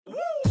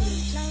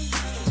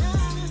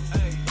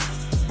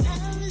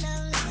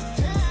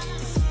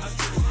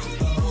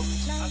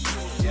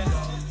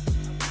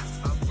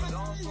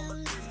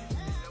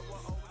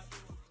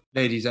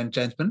Ladies and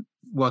gentlemen,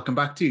 welcome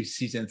back to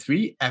season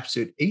 3,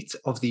 episode 8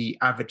 of the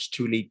Average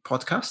 2 League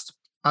podcast.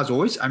 As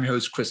always, I'm your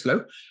host, Chris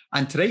Lowe,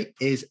 and today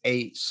is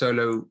a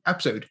solo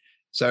episode.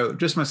 So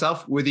just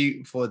myself with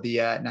you for the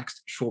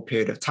next short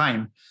period of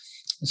time.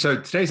 So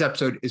today's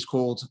episode is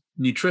called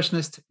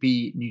Nutritionist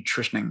Be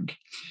Nutritioning.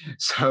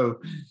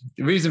 So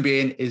the reason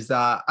being is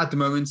that at the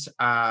moment,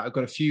 I've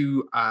got a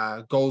few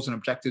goals and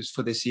objectives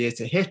for this year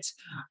to hit,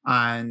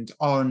 and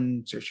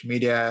on social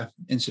media,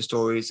 Insta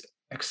stories,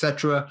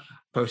 etc.,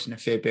 posting a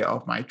fair bit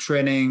of my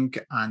training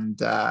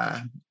and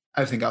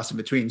everything else in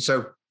between.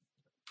 So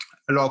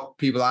a lot of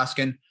people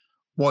asking,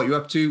 what are you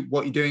up to?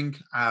 What are you doing?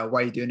 Why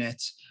are you doing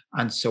it?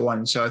 And so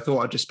on. So I thought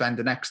I'd just spend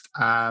the next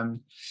little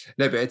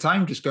bit of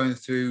time just going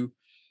through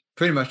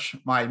pretty much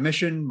my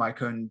mission, my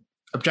current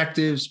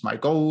objectives, my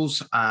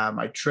goals,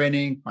 my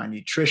training, my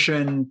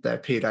nutrition, the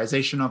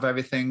periodization of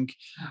everything,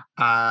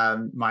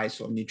 my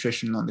sort of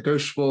nutrition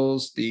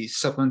non-negotiables, the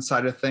supplement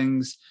side of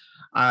things.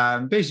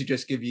 Basically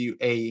just give you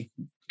a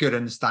good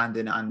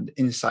understanding and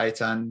insight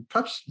and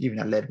perhaps even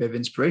a little bit of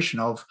inspiration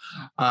of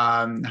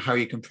how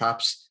you can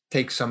perhaps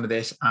take some of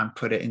this and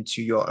put it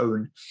into your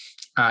own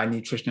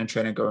nutrition and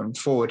training going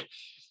forward.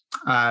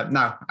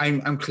 Now,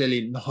 I'm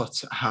clearly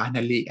not an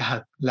elite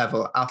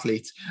level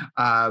athlete,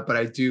 but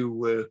I do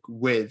work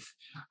with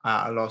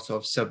a lot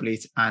of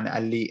sub-elite and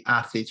elite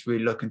athletes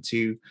really looking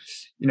to,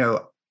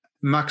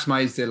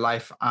 maximize their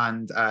life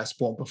and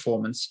sport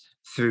performance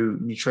through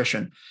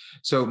nutrition.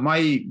 So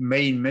my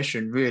main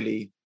mission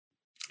really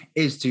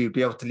is to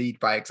be able to lead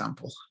by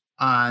example.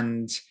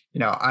 And,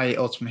 I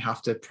ultimately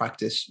have to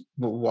practice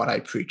what I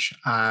preach.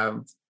 I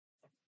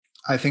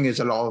think there's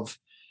a lot of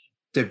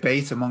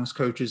debate amongst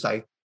coaches,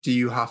 like, do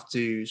you have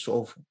to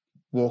sort of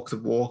walk the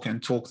walk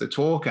and talk the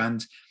talk?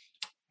 And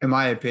in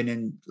my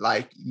opinion,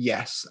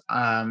 yes.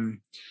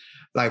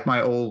 Like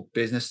my old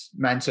business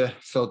mentor,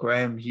 Phil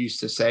Graham, used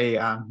to say,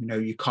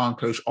 you can't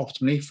coach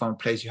optimally from a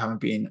place you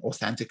haven't been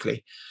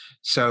authentically.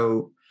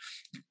 So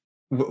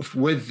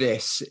with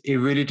this, it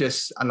really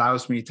just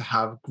allows me to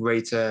have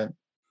greater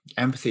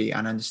empathy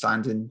and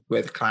understanding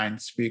with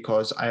clients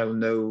because I'll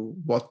know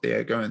what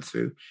they're going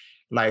through.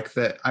 Like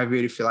that, I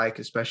really feel like,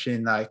 especially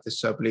in like the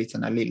sub-elite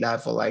and elite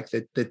level, like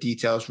the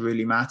details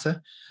really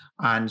matter.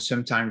 And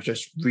sometimes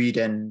just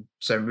reading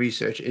some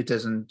research, it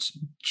doesn't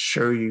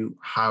show you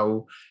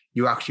how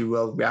you actually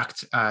will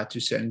react to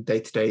certain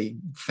day-to-day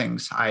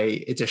things,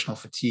 i.e. additional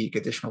fatigue,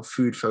 additional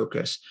food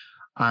focus,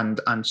 and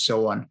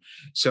so on.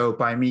 So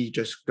by me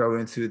just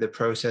going through the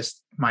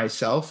process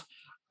myself,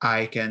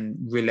 I can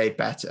relate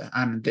better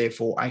and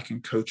therefore I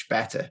can coach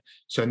better.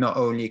 So not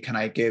only can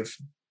I give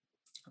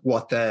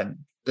what the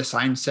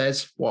science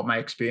says, what my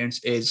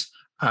experience is,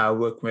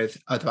 working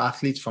with other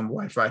athletes from a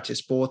wide variety of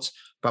sports,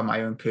 but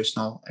my own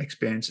personal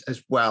experience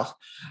as well.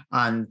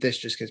 And this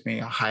just gives me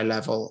a higher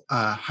level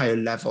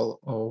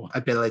or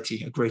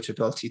ability, a greater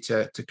ability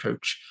to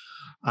coach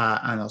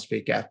and also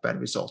get better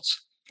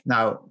results.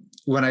 Now,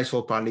 when I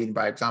talk about leading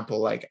by example,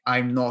 like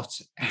I'm not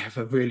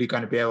ever really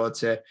going to be able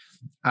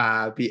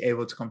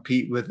to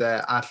compete with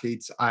the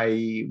athletes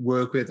I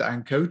work with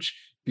and coach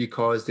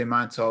because the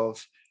amount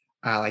of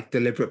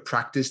deliberate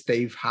practice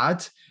they've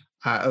had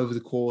over the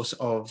course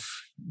of,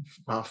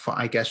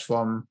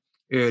 from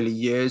early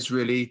years,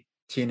 really,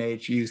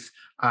 teenage youth,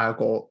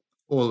 got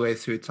all the way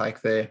through to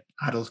like the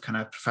adult kind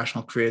of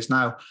professional careers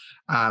now.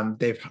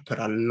 They've had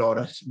a lot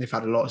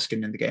of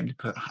skin in the game. They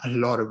put a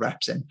lot of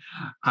reps in,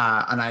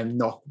 and I'm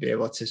not going to be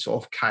able to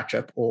sort of catch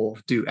up or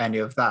do any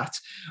of that.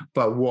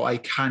 But what I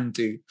can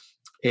do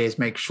is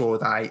make sure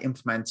that I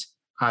implement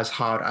as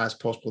hard as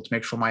possible to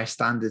make sure my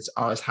standards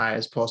are as high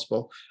as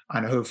possible,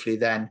 and hopefully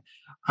then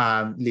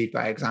lead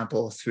by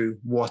example through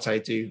what I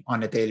do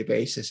on a daily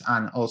basis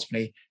and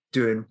ultimately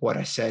doing what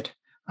I said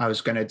I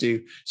was going to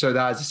do. So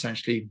that is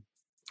essentially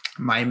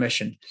my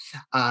mission.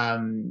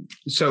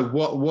 So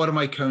what are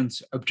my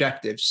current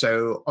objectives?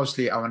 So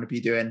obviously I want to be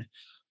doing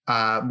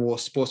more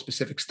sport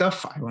specific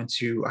stuff. I want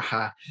to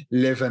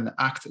live and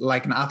act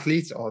like an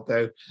athlete,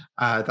 although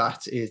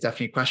that is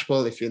definitely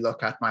questionable if you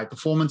look at my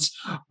performance.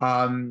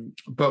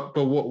 But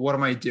what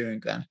am I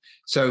doing then?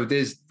 So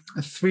there's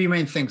 3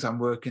 main things I'm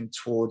working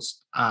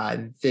towards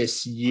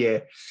this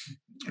year,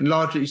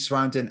 largely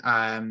surrounding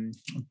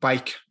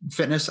bike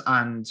fitness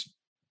and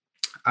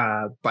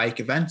bike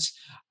events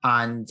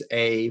and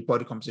a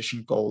body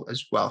composition goal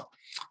as well.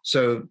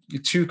 So the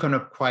 2 kind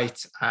of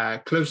quite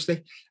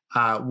closely.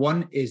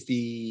 One is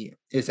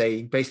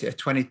basically a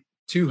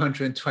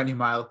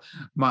 220-mile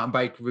mountain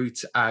bike route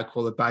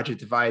called the Badger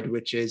Divide,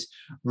 which is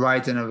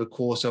riding over the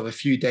course of a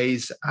few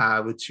days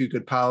with 2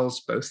 good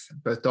pals,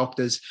 both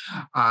doctors,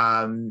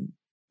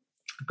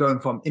 going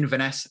from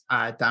Inverness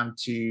down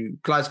to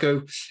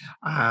Glasgow.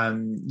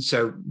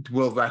 So the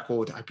world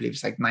record, I believe,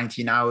 is like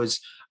 19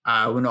 hours.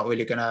 We're not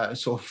really going to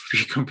sort of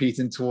be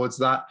competing towards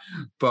that,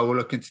 but we're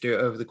looking to do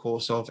it over the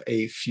course of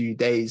a few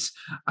days,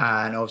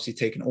 and obviously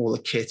taking all the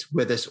kit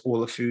with us,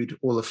 all the food,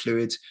 all the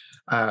fluids,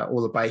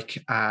 all the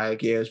bike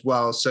gear as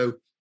well. So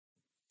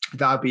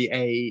that'll be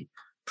a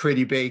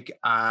pretty big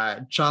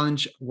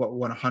challenge,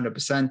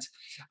 100%.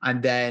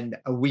 And then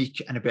a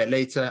week and a bit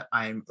later,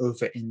 I'm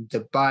over in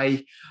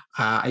Dubai.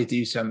 I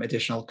do some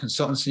additional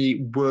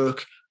consultancy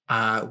work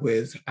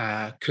with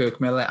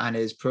Kirk Miller and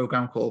his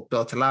program called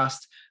Built to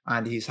Last.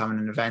 And he's having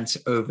an event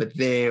over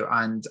there.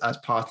 And as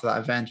part of that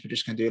event, we're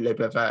just going to do a little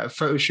bit of a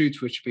photo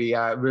shoot, which would be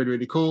really,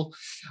 really cool.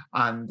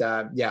 And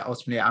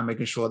ultimately, I'm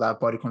making sure that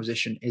body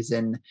composition is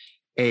in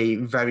a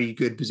very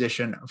good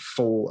position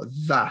for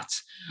that.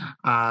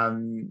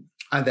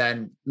 And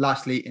then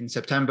lastly, in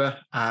September,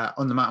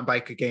 on the mountain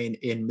bike again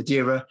in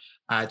Madeira,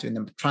 doing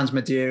the Trans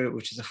Madeira,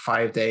 which is a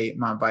 5-day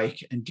mountain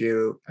bike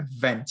enduro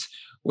event,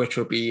 which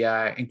will be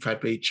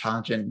incredibly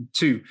challenging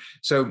too.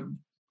 So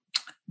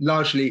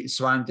largely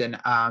surrounding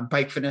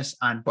bike fitness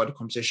and body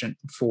composition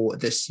for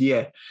this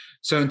year.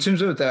 So in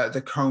terms of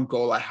the current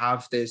goal I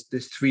have, there's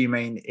 3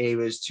 main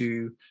areas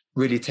to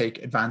really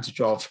take advantage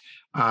of.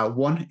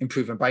 1,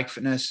 improving bike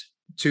fitness.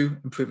 2,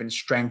 improving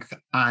strength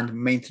and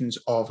maintenance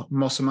of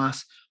muscle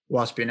mass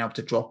whilst being able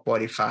to drop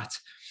body fat.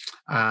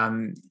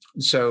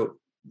 So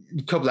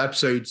a couple of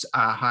episodes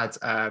I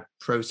had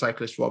pro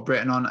cyclist Rob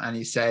Britton on, and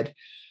he said,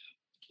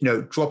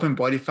 dropping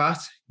body fat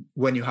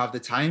when you have the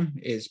time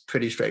is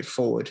pretty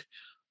straightforward.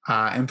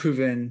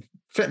 Improving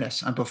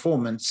fitness and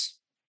performance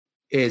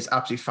is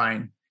absolutely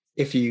fine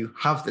if you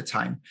have the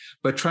time,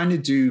 but trying to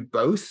do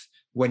both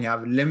when you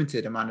have a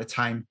limited amount of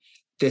time,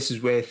 this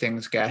is where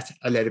things get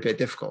a little bit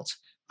difficult.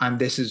 And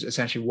this is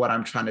essentially what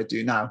I'm trying to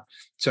do now.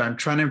 So I'm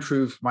trying to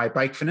improve my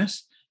bike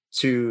fitness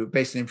to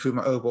basically improve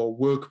my overall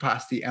work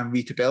capacity and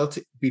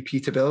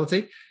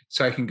repeatability.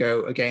 So I can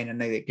go again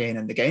and again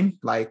and again.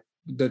 Like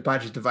the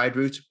Badger Divide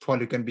route,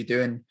 probably going to be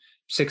doing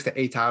 6 to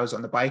 8 hours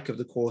on the bike over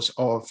the course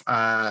of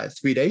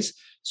 3 days.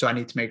 So I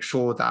need to make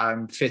sure that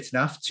I'm fit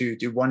enough to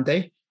do 1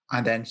 day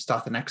and then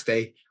start the next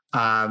day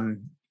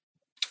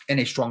in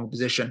a strong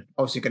position.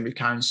 Obviously going to be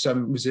carrying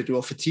some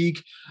residual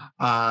fatigue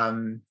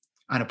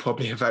and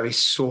probably a very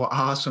sore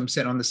ass from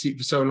sitting on the seat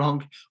for so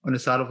long, on the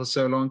saddle for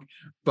so long,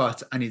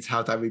 but I need to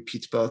have that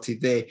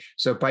repeatability there.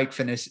 So bike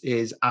fitness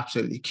is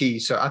absolutely key.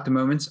 So at the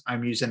moment,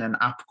 I'm using an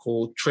app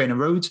called Trainer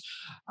Road,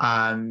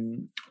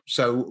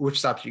 which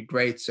is absolutely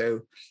great.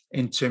 So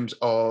in terms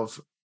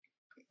of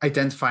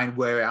identifying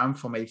where I am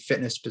from a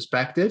fitness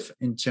perspective,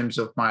 in terms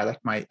of my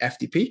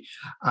FTP,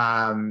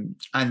 and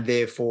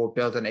therefore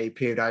building a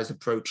periodized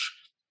approach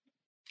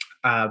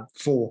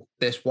for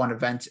this one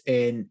event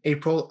in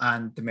April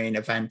and the main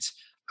event,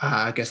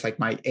 I guess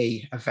my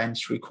A event,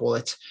 we call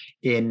it,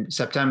 in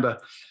September.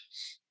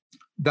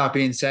 That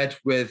being said,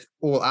 with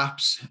all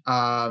apps,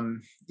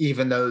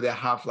 even though they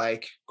have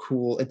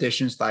cool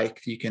additions, they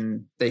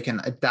can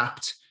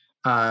adapt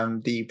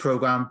the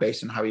program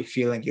based on how you're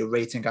feeling, your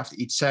rating after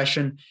each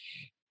session,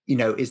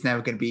 is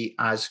never going to be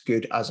as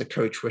good as a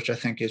coach, which I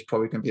think is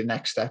probably going to be the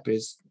next step,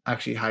 is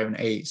actually hiring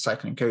a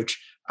cycling coach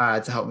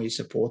to help me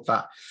support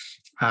that.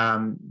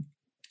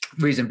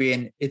 Reason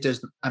being,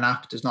 an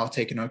app does not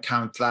take into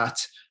account that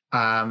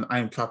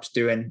I'm perhaps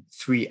doing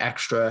 3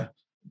 extra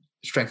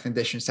strength and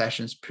conditioning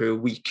sessions per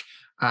week.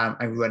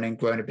 I'm running,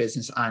 growing a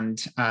business, and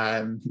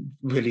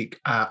really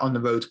on the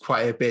road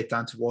quite a bit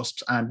down to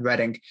Wasps and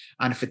Reading,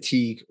 and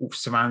fatigue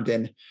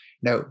surrounding,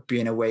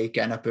 being away,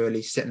 getting up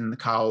early, sitting in the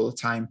car all the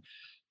time,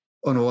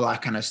 and all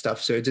that kind of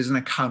stuff. So it doesn't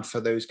account for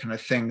those kind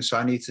of things. So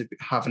I need to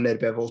have a little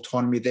bit of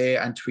autonomy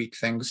there and tweak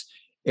things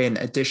in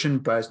addition,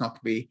 but it's not going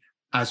to be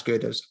as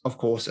good as, of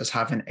course, as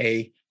having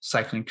a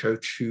cycling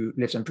coach who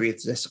lives and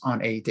breathes this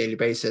on a daily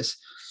basis.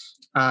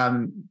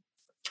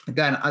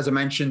 Then, as I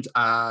mentioned,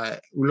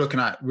 we're looking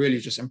at really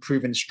just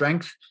improving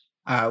strength,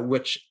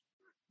 which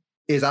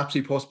is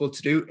absolutely possible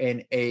to do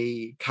in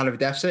a calorie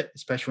deficit,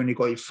 especially when you've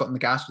got your foot on the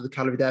gas with a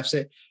calorie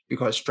deficit,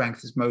 because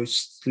strength is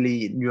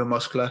mostly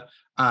neuromuscular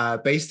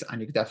based,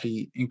 and you can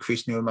definitely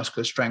increase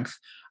neuromuscular strength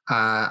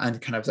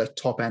and kind of the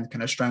top end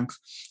kind of strength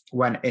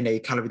when in a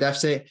calorie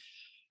deficit.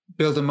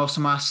 Building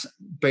muscle mass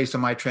based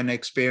on my training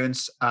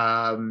experience,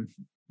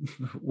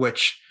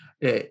 which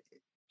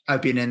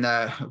I've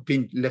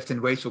been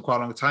lifting weights for quite a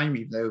long time,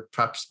 even though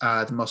perhaps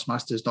the muscle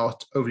mass does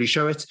not overly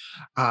show it.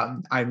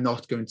 I'm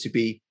not going to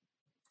be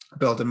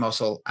building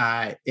muscle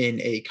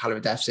in a calorie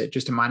deficit,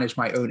 just to manage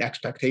my own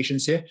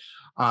expectations here.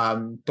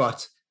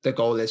 But the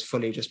goal is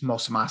fully just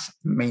muscle mass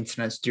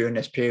maintenance during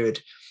this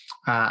period.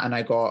 And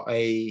I got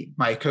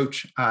my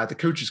coach, the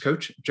coach's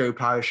coach, Joe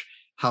Parish,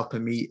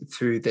 helping me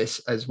through this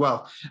as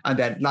well. And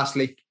then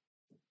lastly,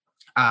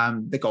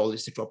 the goal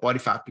is to drop body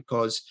fat,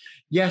 because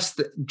yes,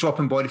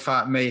 dropping body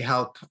fat may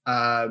help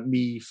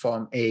me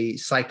from a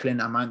cycling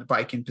and mountain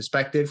biking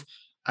perspective,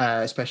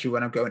 especially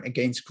when I'm going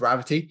against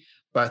gravity.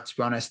 But to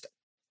be honest,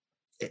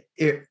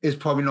 it is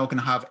probably not going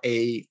to have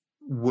a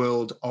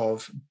world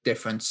of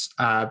difference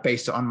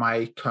based on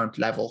my current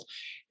level.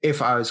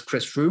 If I was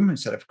Chris Froome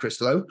instead of Chris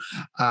Lowe,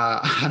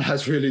 and I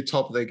was really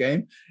top of the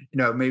game,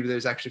 maybe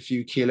those extra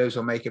few kilos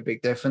will make a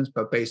big difference.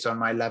 But based on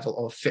my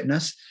level of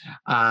fitness,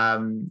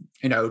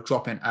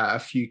 dropping a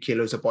few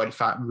kilos of body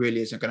fat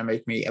really isn't going to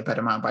make me a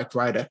better mountain bike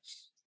rider.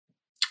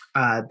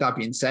 That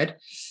being said,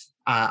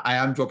 I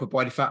am dropping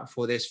body fat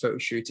for this photo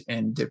shoot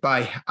in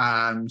Dubai.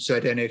 So I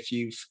don't know if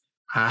you've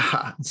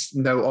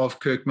know of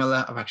Kirk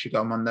Miller. I've actually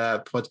got him on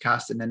the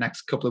podcast in the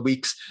next couple of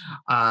weeks.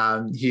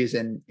 He is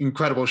in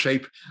incredible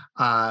shape,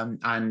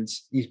 and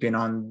he's been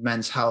on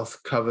Men's Health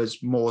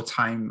covers more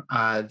time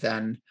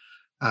than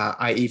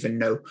I even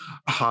know.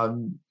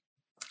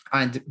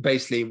 And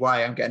basically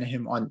why I'm getting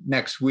him on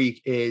next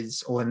week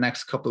or the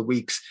next couple of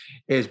weeks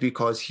is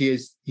because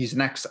he's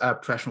an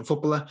ex-professional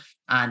footballer,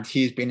 and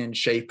he's been in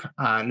shape,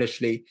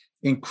 literally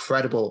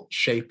incredible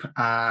shape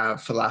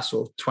for the last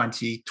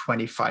 20,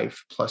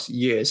 25 plus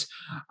years.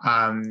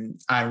 And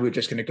we're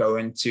just going to go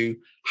into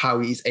how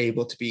he's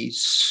able to be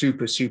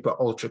super, super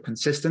ultra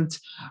consistent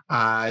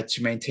to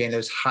maintain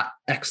those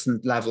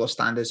excellent level of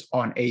standards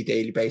on a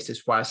daily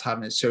basis, whilst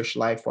having a social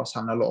life, whilst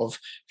having a lot of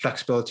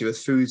flexibility with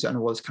foods and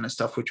all this kind of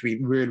stuff, which would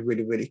be really,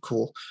 really, really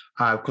cool.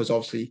 Because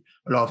obviously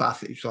a lot of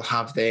athletes will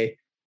have their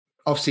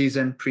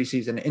off-season,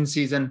 pre-season,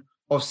 in-season.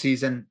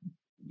 Off-season,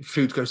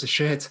 food goes to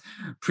shit.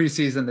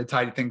 Pre-season, they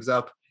tidy things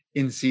up.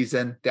 In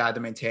season, they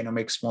either maintain or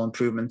make small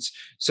improvements.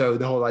 So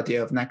the whole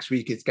idea of next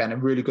week is getting a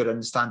really good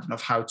understanding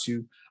of how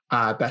to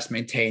best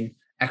maintain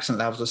excellent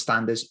levels of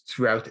standards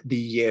throughout the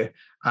year,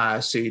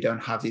 so you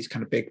don't have these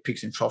kind of big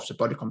peaks and troughs of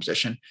body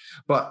composition.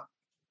 But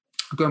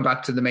going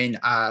back to the main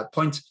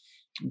point,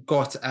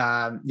 got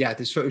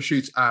this photo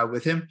shoot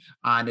with him,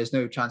 and there's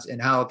no chance in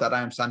hell that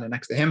I am standing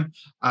next to him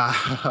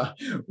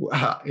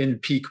in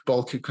peak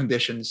bulk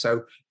conditions.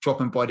 So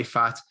dropping body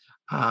fat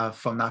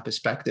from that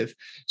perspective.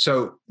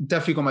 So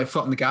definitely got my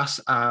foot on the gas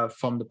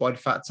from the body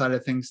fat side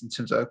of things in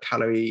terms of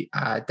calorie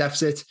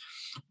deficit.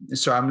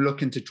 So I'm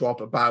looking to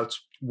drop about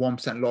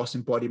 1% loss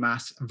in body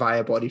mass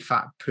via body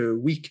fat per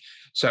week.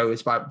 So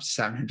it's about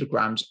 700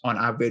 grams on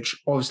average.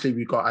 Obviously,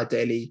 we've got our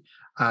daily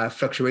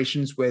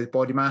fluctuations with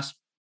body mass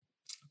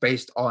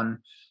based on,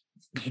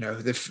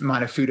 the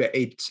amount of food I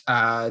ate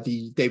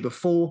the day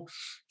before,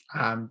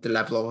 the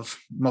level of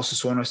muscle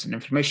soreness and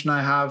inflammation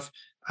I have,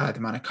 the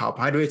amount of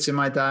carbohydrates in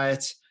my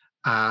diet,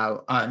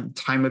 and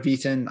time of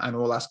eating and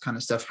all that kind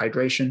of stuff,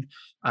 hydration,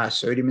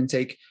 sodium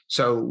intake.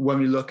 So when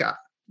we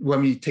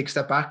take a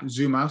step back,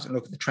 zoom out and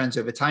look at the trends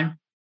over time,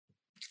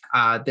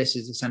 this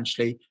is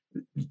essentially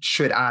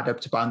should add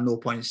up to about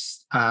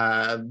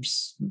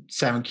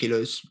 0.7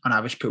 kilos on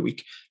average per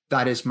week.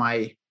 That is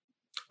my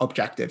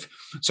objective.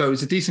 So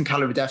it's a decent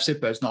calorie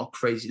deficit, but it's not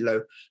crazy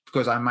low,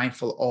 because I'm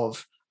mindful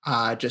of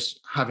just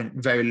having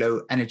very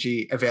low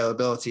energy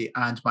availability,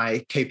 and my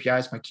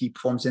KPIs, my key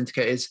performance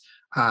indicators,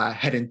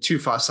 heading too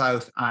far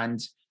south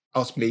and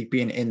ultimately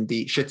being in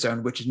the shit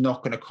zone, which is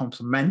not going to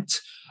complement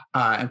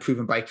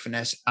improving bike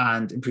fitness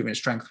and improving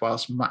strength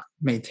whilst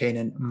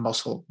maintaining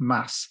muscle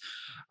mass.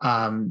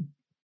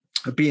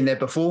 Being there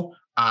before,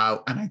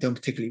 and I don't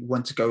particularly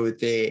want to go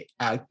there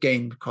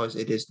again, because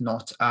it is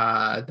not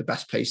the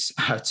best place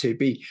to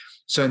be.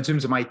 So in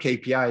terms of my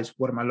KPIs,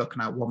 what am I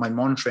looking at? What am I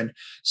monitoring?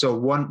 So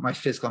 1, my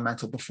physical and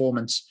mental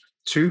performance.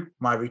 2,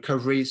 my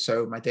recovery.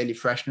 So my daily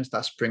freshness,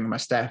 that's bringing my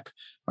step,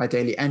 my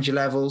daily energy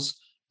levels,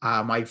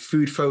 my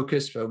food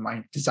focus, so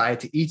my desire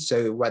to eat.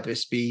 So whether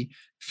it's be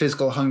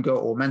physical hunger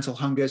or mental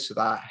hunger, so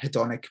that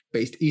hedonic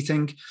based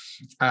eating,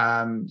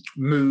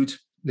 mood,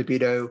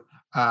 libido,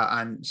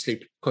 and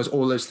sleep, because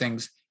all those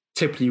things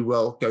typically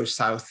will go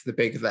south the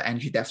bigger the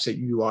energy deficit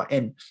you are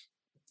in.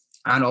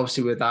 And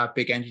obviously with that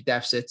big energy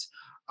deficit,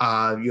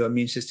 your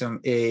immune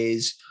system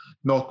is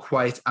not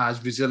quite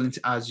as resilient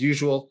as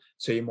usual.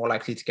 So you're more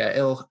likely to get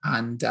ill,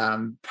 and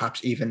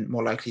perhaps even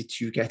more likely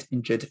to get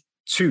injured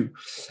too,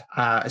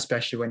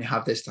 especially when you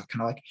have this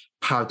kind of like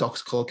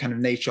paradoxical kind of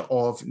nature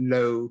of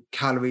low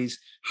calories,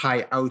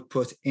 high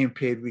output,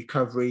 impaired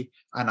recovery,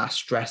 and that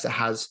stress it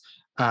has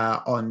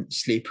on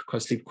sleep,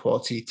 because sleep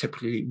quality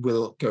typically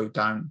will go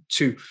down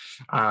too,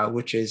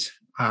 which is,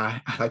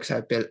 like I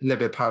said, a little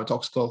bit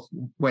paradoxical.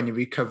 When your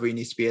recovery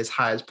needs to be as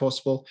high as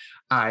possible,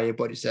 your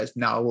body says,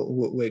 no,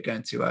 we're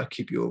going to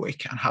keep you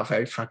awake and have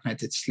very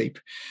fragmented sleep.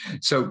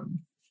 So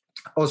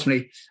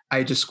ultimately,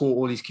 I just score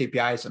all these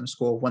KPIs on a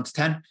score of 1 to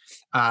 10.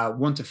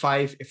 1 to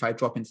 5, if I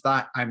drop into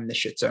that, I'm in the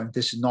shit zone.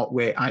 This is not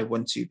where I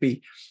want to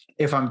be.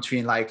 If I'm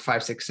between like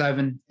 5, 6,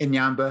 7 in the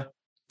amber,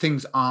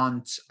 things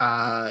aren't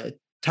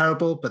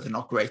terrible, but they're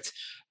not great.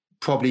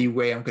 Probably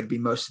where I'm going to be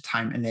most of the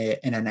time in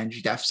an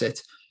energy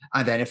deficit.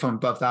 And then if I'm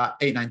above that,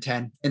 8, 9,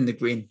 10 in the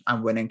green,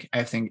 I'm winning.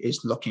 Everything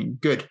is looking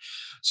good.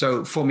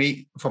 So for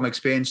me, from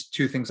experience,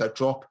 2 things I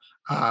drop.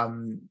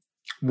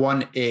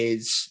 One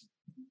is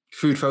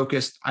food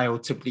focused. I will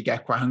typically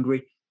get quite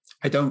hungry.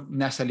 I don't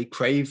necessarily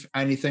crave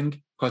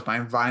anything, because my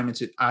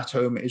environment at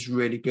home is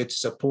really good to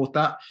support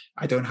that.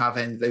 I don't have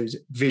any of those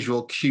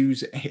visual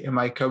cues in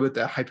my cupboard,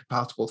 the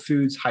hyperpalatable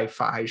foods, high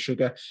fat, high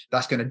sugar.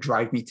 That's going to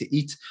drive me to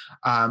eat,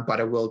 but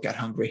I will get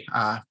hungry.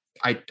 I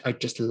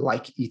just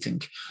like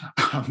eating.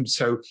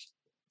 So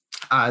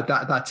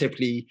that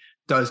typically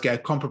does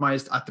get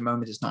compromised. At the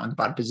moment, it's not in a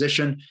bad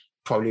position,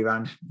 probably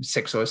around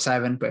 6 or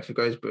 7. But if it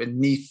goes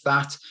beneath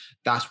that,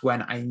 that's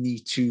when I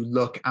need to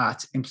look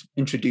at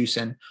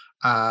introducing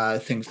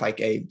things like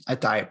a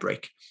diet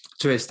break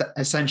to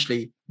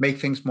essentially make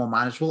things more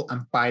manageable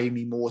and buy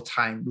me more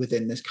time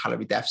within this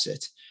calorie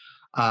deficit.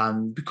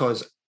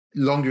 Because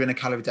longer you're in a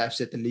calorie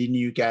deficit, the leaner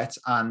you get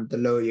and the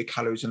lower your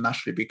calories will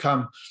naturally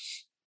become,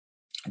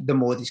 the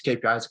more these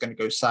KPIs are going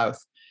to go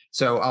south.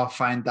 So I'll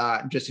find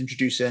that just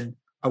introducing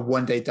a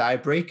 1-day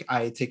diet break,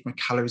 I take my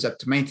calories up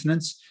to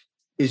maintenance,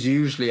 is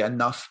usually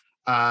enough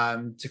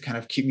to kind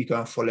of keep me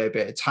going for a little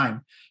bit of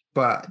time.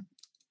 But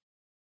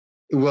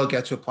it will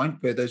get to a point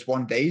where those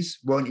 1 days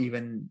won't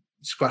even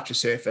scratch the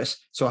surface.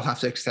 So I'll have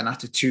to extend that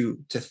to 2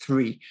 to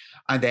 3.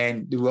 And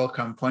then there will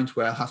come a point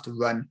where I'll have to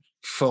run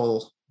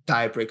full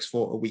diet breaks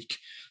for a week.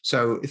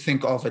 So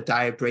think of a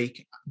diet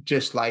break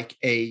just like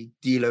a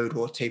deload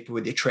or taper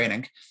with your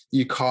training.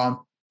 You can't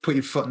put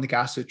your foot on the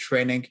gas with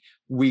training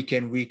week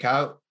in, week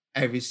out,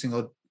 every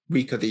single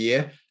week of the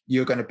year.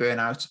 You're going to burn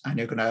out and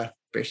you're going to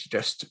basically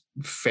just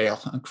fail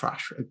and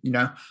crash,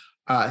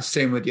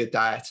 same with your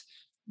diet.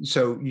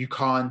 So you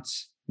can't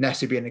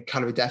necessarily be in a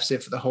calorie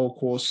deficit for the whole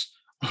course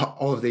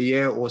of the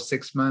year or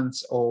 6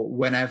 months or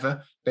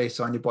whenever, based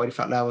on your body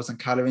fat levels and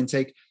calorie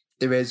intake.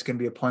 There is going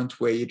to be a point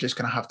where you're just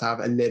going to have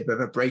a little bit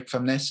of a break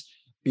from this,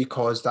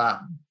 because that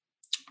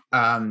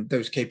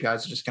those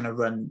KPIs are just going to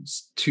run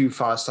too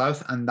far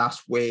south. And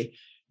that's where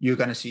you're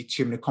going to see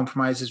too many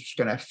compromises, which is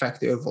going to affect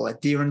the overall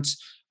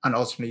adherence. And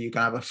ultimately, you're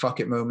going to have a fuck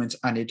it moment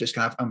and you're just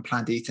going to have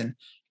unplanned eating.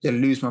 You'll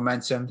lose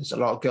momentum. There's a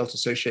lot of guilt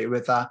associated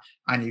with that.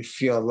 And you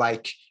feel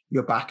like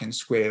you're back in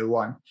square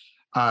one.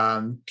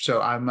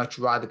 So I'd much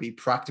rather be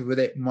proactive with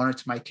it,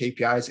 monitor my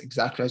KPIs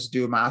exactly as I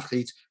do with my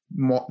athletes,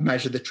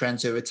 measure the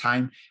trends over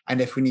time.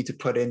 And if we need to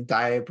put in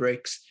diet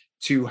breaks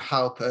to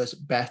help us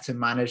better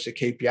manage the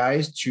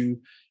KPIs, to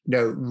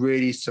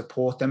really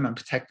support them and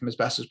protect them as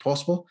best as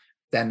possible,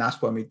 then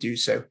that's when we do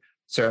so.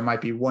 So it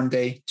might be 1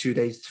 day, 2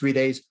 days, 3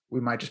 days.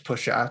 We might just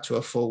push it out to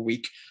a full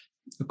week.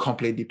 It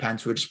completely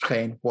depends. We're just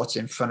playing what's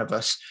in front of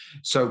us.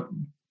 So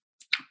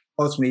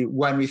ultimately,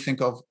 when we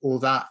think of all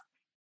that,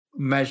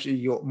 monitor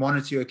your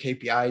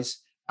KPIs.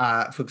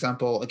 For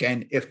example,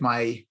 again, if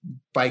my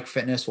bike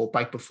fitness or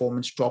bike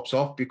performance drops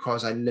off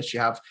because I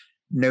literally have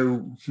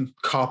no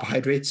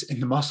carbohydrates in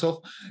the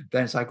muscle,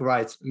 then it's like,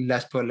 right,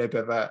 let's put a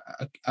little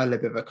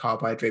bit of a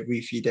carbohydrate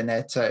refeed in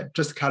it,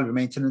 just calorie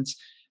maintenance.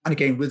 And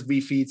again, with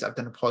refeeds, I've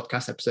done a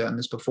podcast episode on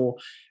this before,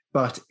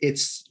 but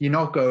you're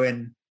not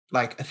going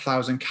like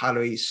 1,000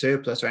 calories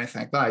surplus or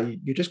anything like that.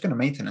 You're just going to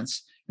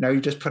maintenance.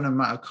 You just put an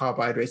amount of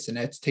carbohydrates in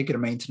it, take it to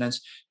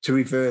maintenance to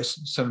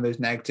reverse some of those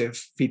negative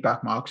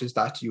feedback markers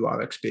that you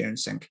are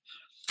experiencing.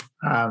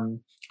 And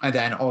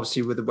then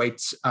obviously with the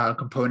weights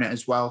component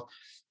as well,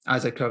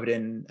 as I covered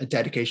in a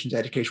Dedication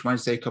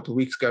Wednesday a couple of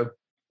weeks ago,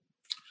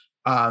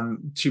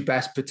 to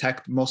best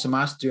protect muscle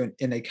mass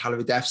in a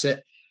calorie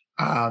deficit,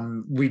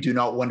 we do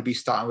not want to be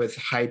starting with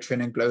high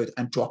training load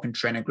and dropping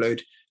training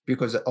load,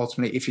 because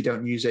ultimately, if you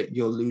don't use it,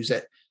 you'll lose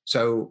it.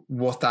 So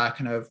what that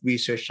kind of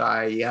research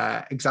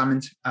I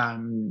examined,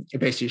 it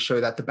basically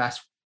showed that the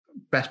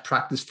best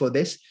practice for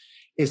this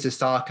is to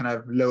start kind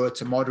of lower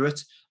to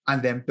moderate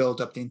and then build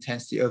up the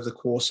intensity over the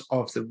course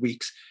of the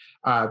weeks.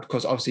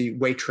 Because obviously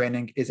weight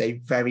training is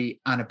a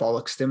very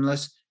anabolic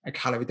stimulus. A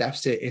calorie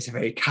deficit is a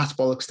very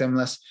catabolic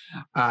stimulus.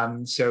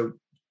 So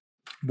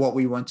what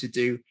we want to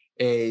do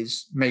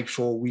is make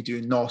sure we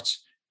do not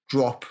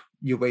drop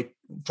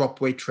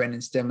weight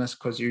training stimulus,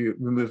 because you're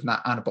removing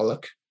that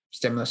anabolic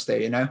stimulus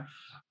there,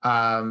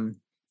 and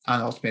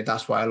ultimately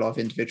that's why a lot of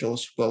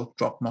individuals will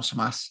drop muscle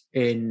mass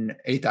in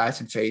a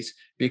dieting phase,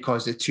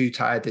 because they're too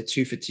tired, they're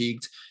too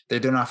fatigued, they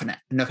don't have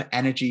enough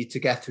energy to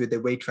get through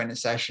their weight training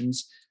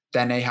sessions.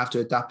 Then they have to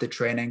adapt the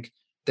training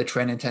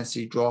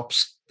intensity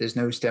drops, there's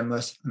no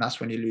stimulus, and that's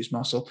when you lose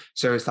muscle.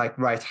 So it's like,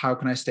 right, how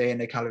can I stay in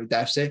a calorie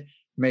deficit,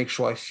 make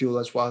sure I fuel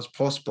as well as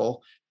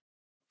possible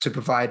to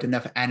provide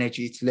enough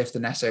energy to lift the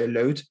necessary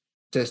load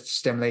to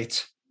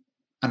stimulate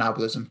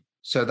anabolism.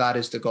 So that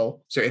is the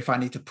goal. So if I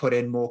need to put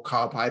in more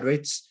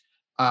carbohydrates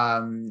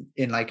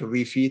in like a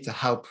refeed to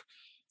help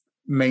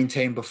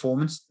maintain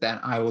performance, then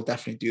I will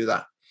definitely do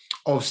that.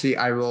 Obviously,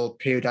 I will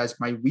periodize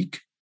my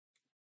week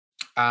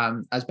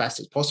as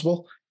best as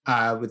possible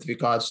with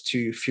regards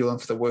to fueling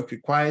for the work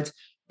required.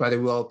 But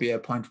there will be a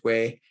point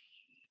where,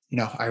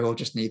 I will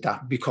just need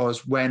that,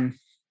 because when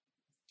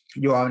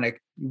you're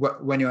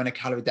in a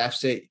calorie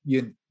deficit,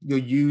 you're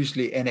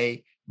usually in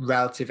a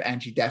relative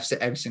energy deficit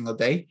every single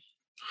day,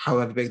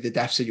 however big the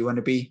deficit you want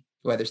to be,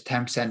 whether it's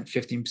 10%,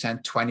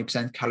 15%,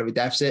 20% calorie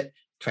deficit,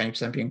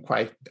 20% being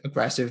quite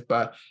aggressive,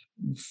 but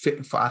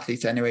for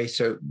athletes anyway.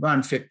 So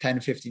around 10 to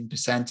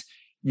 15%,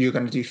 you're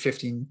going to do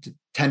 10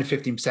 to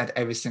 15%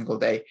 every single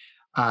day,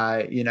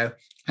 and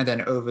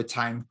then over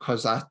time,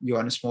 because you're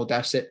on a small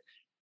deficit,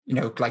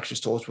 glycogen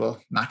stores will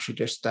naturally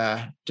just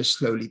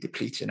slowly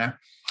deplete,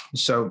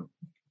 So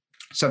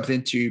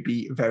something to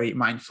be very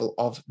mindful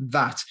of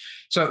that.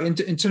 So in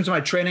terms of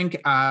my training,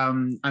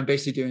 I'm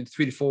basically doing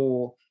 3 to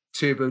 4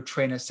 turbo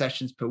trainer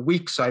sessions per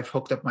week. So I've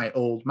hooked up my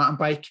old mountain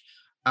bike,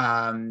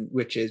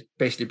 which is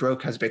basically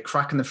broke, has a big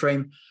crack in the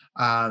frame.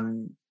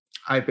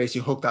 I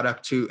basically hooked that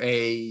up to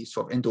a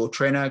sort of indoor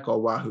trainer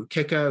called Wahoo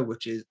Kicker,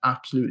 which is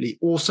absolutely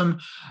awesome.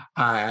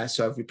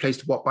 So I've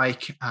replaced the watt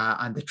bike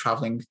and they're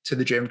traveling to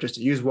the gym just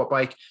to use the watt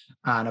bike,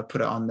 and I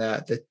put it on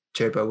the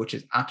turbo, which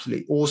is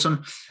absolutely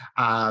awesome.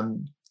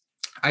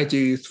 I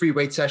do 3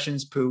 weight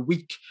sessions per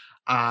week.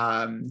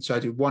 So I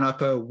do 1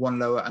 upper, 1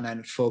 lower, and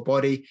then full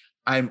body.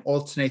 I'm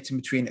alternating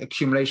between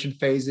accumulation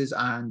phases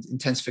and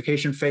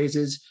intensification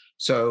phases.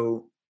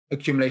 So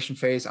accumulation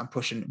phase, I'm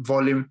pushing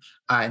volume.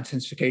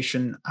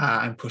 Intensification,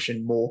 I'm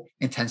pushing more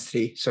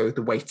intensity, so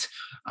the weight.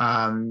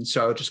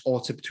 So I'll just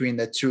alter between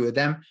the 2 of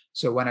them.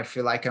 So when I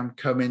feel like I'm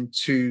coming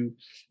to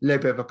a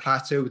little bit of a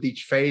plateau with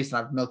each phase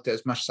and I've milked it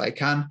as much as I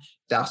can,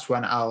 that's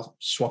when I'll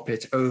swap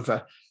it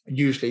over,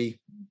 usually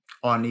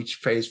on each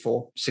phase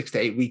for 6 to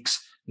 8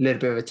 weeks. A little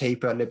bit of a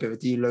taper, a little bit of a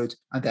deload,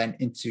 and then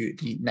into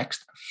the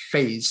next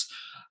phase.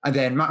 And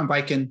then mountain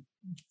biking,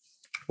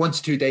 1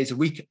 to 2 days a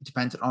week,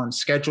 depending on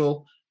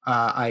schedule.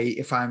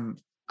 If I'm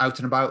out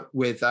and about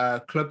with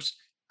clubs,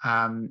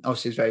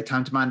 obviously it's very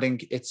time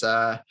demanding. It's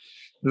a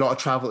lot of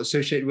travel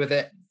associated with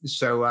it.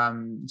 So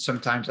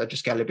sometimes I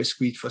just get a little bit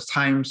squeezed for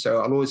time. So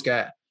I'll always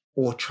get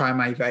or try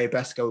my very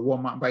best to go with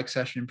 1 mountain bike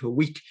session per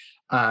week.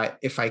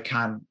 If I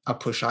can, I'll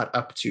push that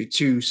up to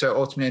 2. So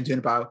ultimately I'm doing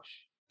about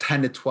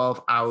 10 to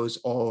 12 hours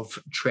of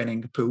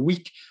training per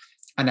week.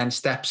 And then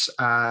steps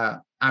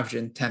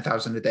averaging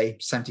 10,000 a day,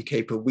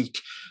 70K per week.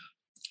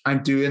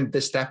 I'm doing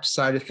the steps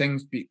side of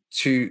things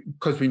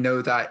because we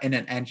know that in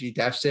an energy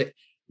deficit,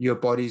 your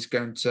body's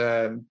going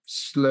to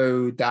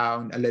slow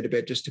down a little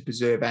bit just to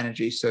preserve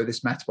energy. So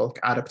this metabolic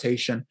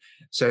adaptation.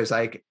 So it's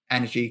like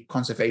energy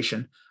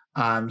conservation.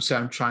 So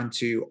I'm trying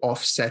to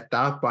offset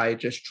that by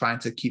just trying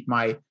to keep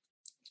my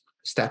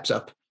steps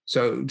up.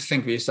 So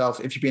think for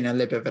yourself, if you've been in a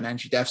little bit of an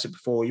energy deficit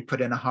before, you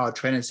put in a hard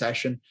training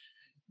session,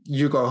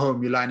 you go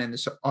home, you're lying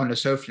on the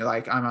sofa, you're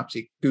like, I'm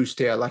absolutely goose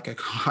here, like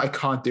I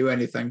can't do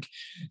anything.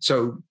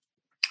 So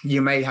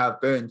you may have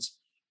burned,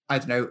 I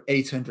don't know,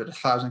 800,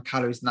 1,000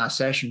 calories in that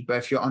session, but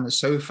if you're on the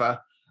sofa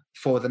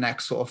for the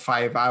next sort of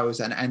 5 hours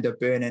and end up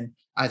burning,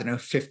 I don't know,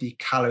 50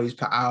 calories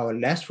per hour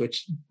less,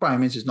 which by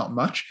means is not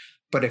much,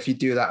 but if you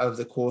do that over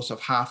the course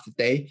of half the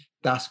day,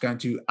 that's going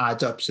to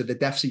add up. So the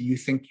deficit you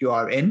think you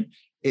are in,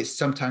 it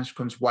sometimes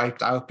becomes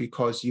wiped out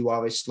because you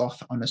are a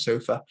sloth on the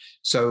sofa.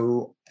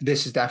 So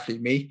this is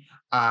definitely me,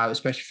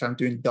 especially if I'm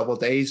doing double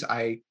days.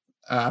 I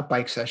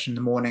bike session in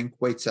the morning,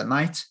 weights at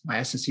night, my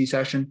S&C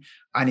session.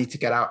 I need to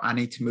get out, I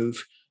need to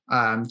move,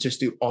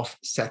 just to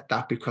offset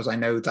that, because I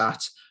know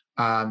that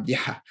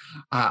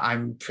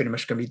I'm pretty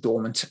much going to be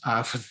dormant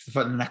for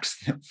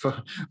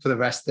the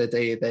rest of the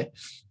day there.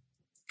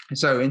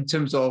 So in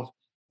terms of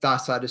that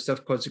side of stuff,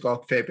 because I've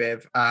got a fair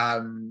bit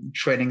of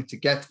training to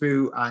get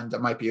through, and I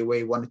might be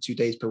away 1 or 2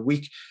 days per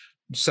week.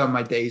 Some of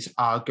my days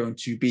are going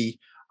to be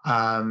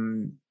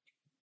double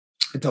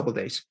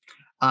days.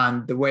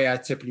 And the way I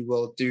typically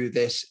will do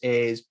this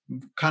is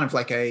kind of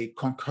like a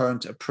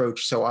concurrent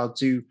approach. So I'll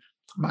do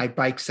my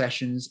bike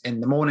sessions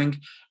in the morning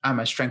and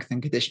my strength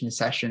and conditioning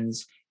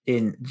sessions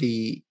in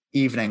the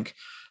evening.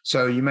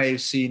 So you may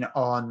have seen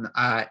on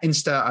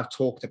Insta, I've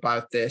talked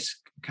about this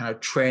kind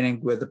of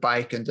training with the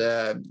bike and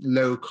the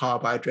low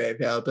carbohydrate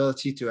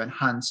availability to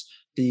enhance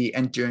the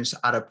endurance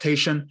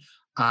adaptation.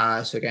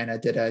 So again, I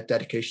did a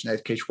dedication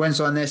education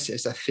Wednesday on this.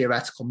 It's a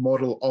theoretical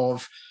model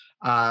of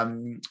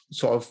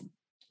sort of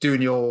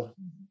doing your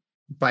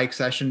bike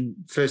session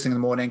first thing in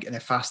the morning in a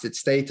fasted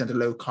state and a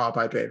low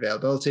carbohydrate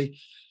availability,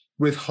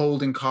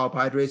 withholding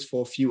carbohydrates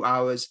for a few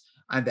hours,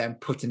 and then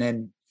putting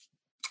in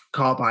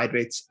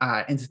carbohydrates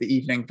into the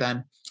evening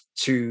then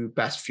to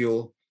best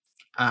fuel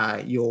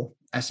your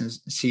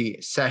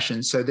S&C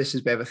session. So this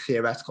is a bit of a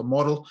theoretical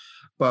model,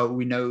 but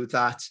we know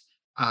that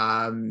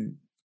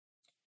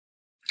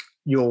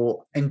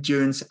your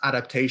endurance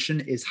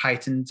adaptation is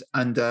heightened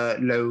under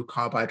low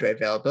carbohydrate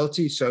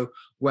availability. So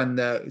when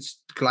the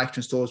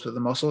glycogen stores with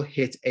the muscle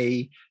hit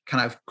a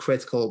kind of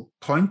critical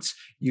point,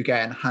 you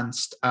get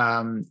enhanced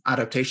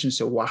adaptation.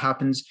 So what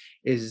happens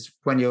is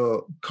when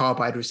your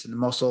carbohydrates in the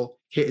muscle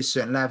hit a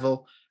certain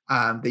level,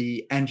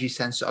 the energy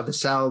sensor of the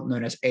cell,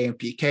 known as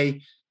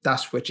AMPK, that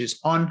switches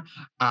on.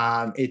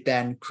 It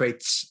then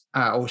creates,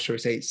 or should I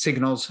say,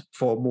 signals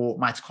for more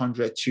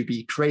mitochondria to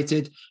be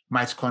created.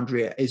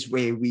 Mitochondria is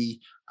where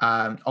we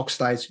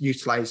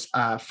utilize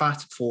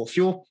fat for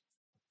fuel,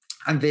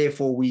 and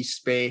therefore we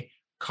spare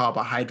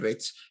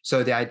carbohydrates.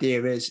 So the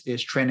idea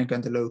is training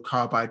under low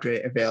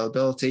carbohydrate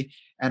availability,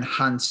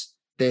 enhance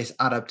this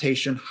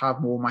adaptation, have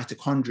more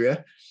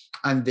mitochondria,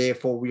 and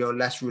therefore we are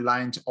less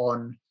reliant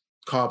on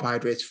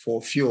carbohydrates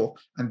for fuel,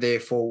 and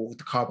therefore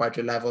the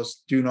carbohydrate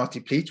levels do not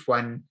deplete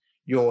when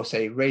you're,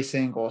 say,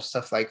 racing or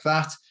stuff like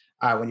that,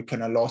 when you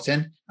put a lot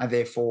in, and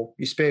therefore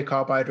you spare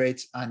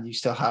carbohydrates and you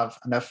still have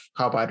enough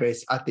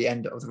carbohydrates at the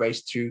end of the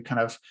race to kind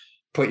of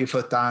put your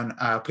foot down,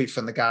 put your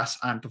foot on the gas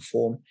and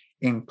perform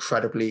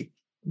incredibly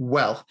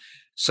well.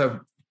 So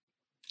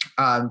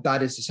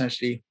that is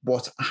essentially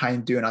what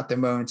I'm doing at the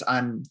moment.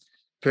 And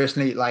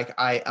personally, like,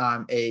 I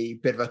am a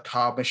bit of a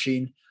carb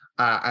machine.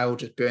 I will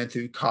just burn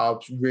through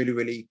carbs really,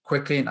 really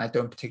quickly. And I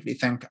don't particularly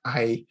think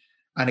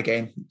and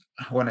again,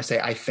 when I say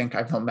I think,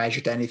 I've not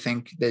measured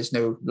anything. There's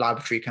no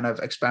laboratory kind of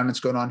experiments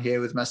going on here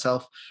with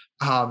myself.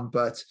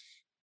 But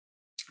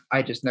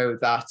I just know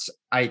that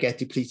I get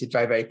depleted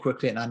very, very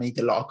quickly, and I need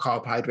a lot of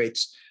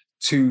carbohydrates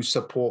to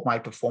support my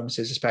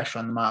performances, especially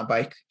on the mountain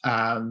bike.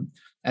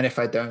 And if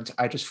I don't,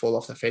 I just fall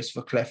off the face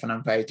of a cliff, and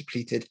I'm very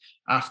depleted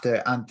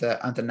after and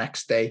the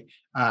next day.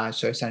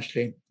 So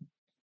essentially,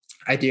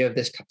 idea of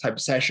this type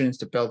of session is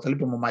to build a little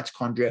bit more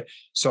mitochondria,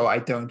 so I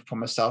don't put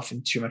myself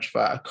in too much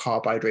of a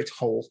carbohydrate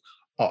hole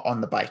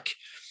on the bike.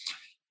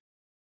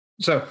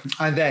 So,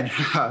 and then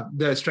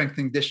the strength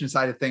and conditioning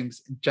side of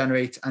things,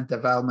 generate and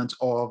development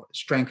of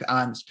strength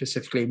and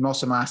specifically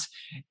muscle mass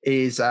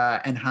is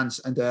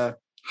enhanced under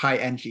high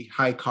energy,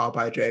 high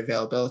carbohydrate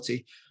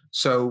availability.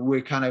 So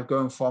we're kind of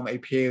going from a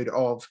period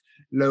of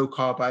low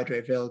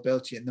carbohydrate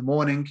availability in the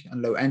morning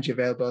and low energy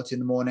availability in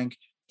the morning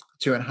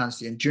to enhance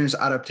the endurance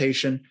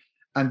adaptation.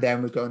 And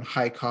then we're going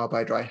high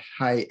carbohydrate,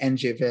 high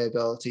energy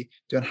availability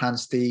to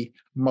enhance the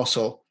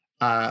muscle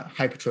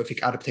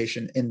hypertrophic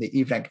adaptation in the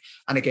evening.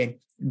 And again,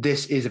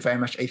 this is very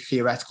much a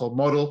theoretical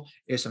model.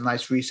 There's some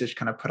nice research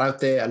kind of put out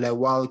there a little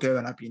while ago,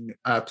 and I've been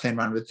playing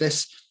around with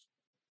this.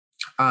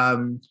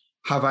 Have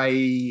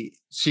I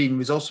seen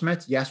results from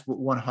it? Yes,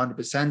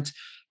 100%.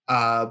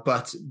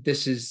 But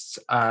this is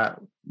hard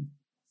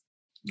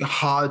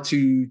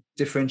to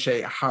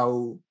differentiate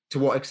to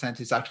what extent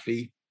it's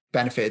actually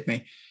benefited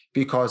me,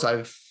 because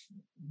I've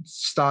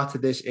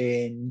started this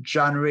in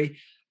January,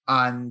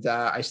 and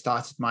I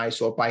started my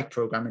sort of bike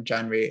program in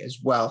January as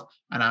well.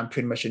 And I'm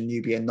pretty much a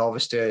newbie and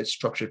novice to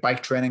structured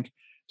bike training.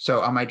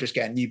 So I might just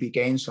get newbie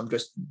gains from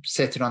just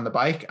sitting on the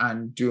bike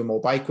and doing more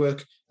bike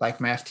work.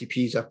 Like my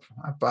FTP is up,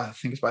 I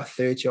think it's about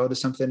 30 odd or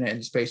something, and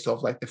it's based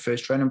off like the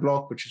first training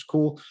block, which is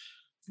cool.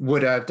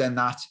 Would I have done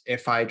that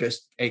if I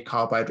just ate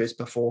carbohydrates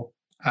before?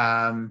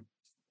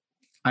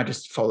 I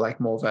just follow like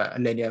more of a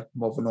linear,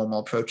 more of a normal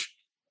approach.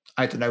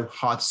 I don't know,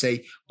 hard to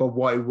say. But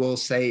what I will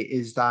say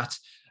is that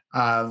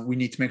we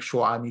need to make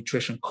sure our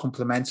nutrition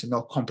complements and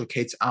not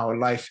complicates our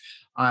life.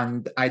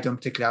 And I don't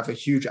particularly have a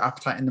huge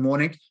appetite in the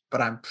morning,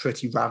 but I'm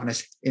pretty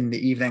ravenous in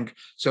the evening.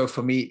 So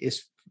for me,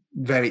 it's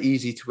very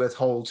easy to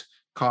withhold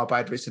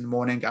carbohydrates in the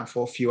morning and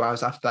for a few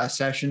hours after that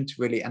session to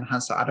really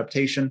enhance that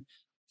adaptation,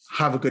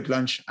 have a good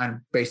lunch,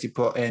 and basically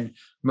put in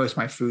most of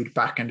my food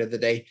back end of the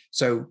day.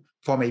 So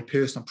from a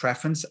personal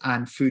preference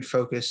and food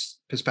focus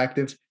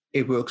perspective,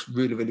 it works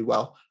really, really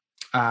well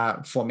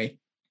for me.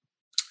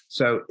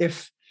 So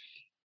if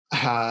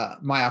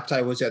my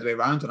appetite was the other way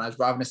around and I was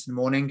ravenous in the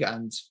morning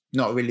and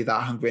not really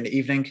that hungry in the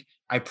evening,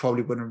 I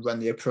probably wouldn't run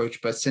the approach.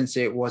 But since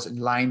it was in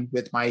line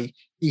with my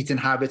eating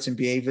habits and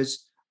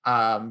behaviors,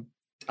 I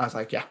was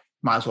like, yeah,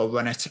 might as well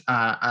run it.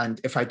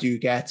 And if I do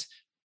get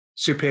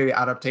superior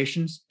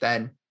adaptations,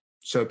 then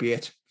so be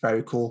it.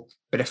 Very cool.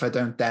 But if I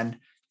don't, then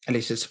at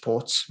least it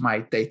supports my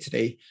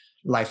day-to-day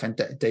life and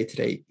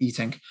day-to-day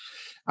eating.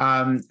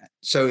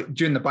 So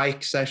during the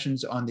bike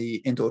sessions on the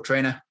indoor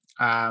trainer,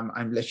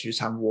 I'm literally just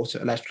having water,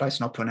 electrolytes,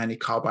 not putting any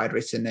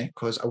carbohydrates in there,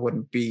 because I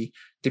wouldn't be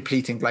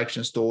depleting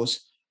glycogen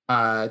stores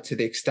to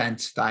the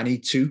extent that I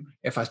need to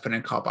if I was putting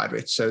in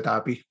carbohydrates. So that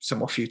would be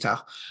somewhat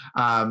futile.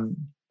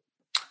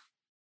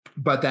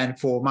 But then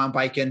for mountain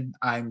biking,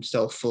 I'm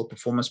still full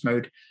performance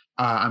mode.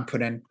 I'm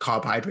putting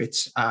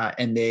carbohydrates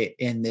in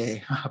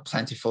the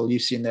plentiful.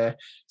 You've seen the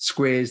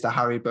squares, the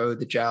Haribo,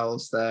 the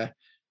gels, the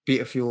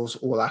beta fuels,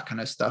 all that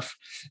kind of stuff.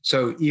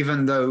 So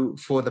even though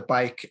for the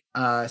bike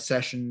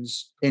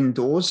sessions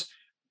indoors,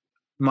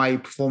 my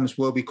performance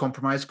will be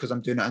compromised because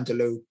I'm doing it under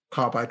low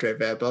carbohydrate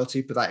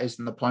availability, but that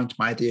isn't the point.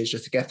 My idea is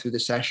just to get through the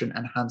session,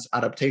 enhance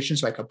adaptation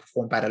so I can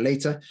perform better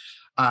later.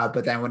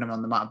 But then when I'm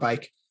on the mountain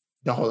bike,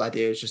 the whole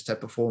idea is just to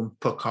perform,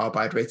 put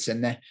carbohydrates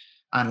in there.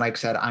 And like I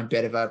said, I'm a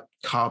bit of a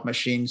carb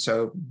machine.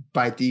 So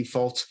by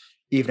default,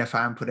 even if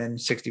I'm putting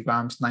 60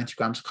 grams, 90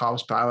 grams of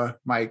carbs per hour,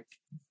 my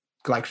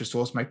glycogen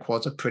stores, my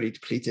quads are pretty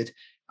depleted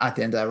at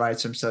the end of the ride.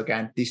 So I'm still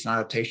getting decent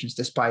adaptations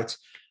despite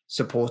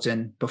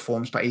supporting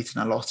performance by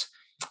eating a lot.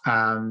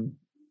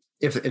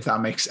 If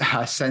that makes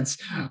sense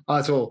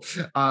at all.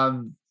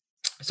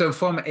 So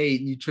from a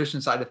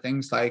nutrition side of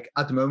things, like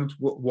at the moment,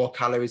 what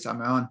calories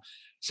am I on?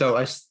 So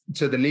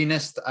the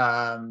leanest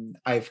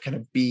I've kind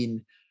of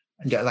been,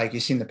 like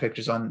you've seen the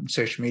pictures on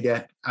social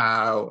media,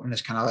 and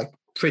it's kind of like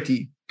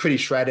pretty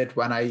shredded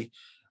when I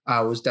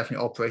was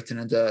definitely operating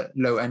under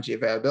low energy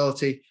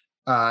availability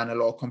and a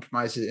lot of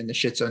compromises in the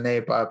shit zone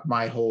there. But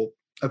my whole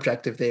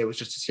objective there was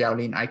just to see how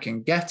lean I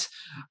can get,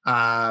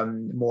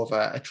 more of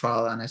a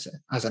trial and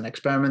as an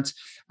experiment.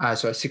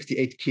 So at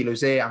 68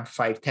 kilos there, I'm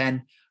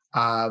 5'10".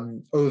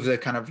 Over the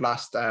kind of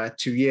last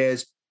 2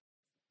 years,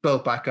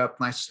 built back up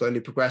nice, slowly,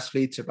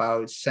 progressively to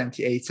about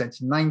 78,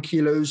 79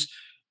 kilos.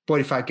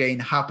 Body fat gain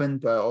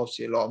happened, but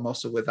obviously a lot of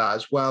muscle with that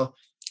as well.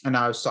 And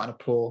now I was starting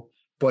to pull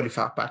body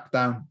fat back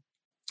down.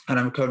 And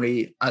I'm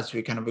currently, as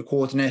we kind of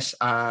recording this,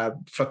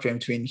 fluctuating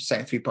between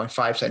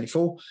 73.5,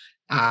 74.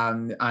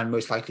 And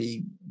most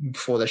likely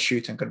for the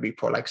shoot, I'm going to be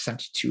probably like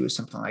 72 or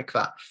something like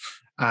that.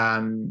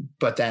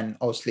 But then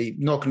obviously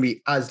not going to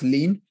be as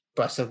lean,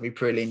 but still be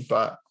pretty lean,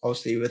 but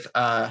obviously with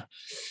a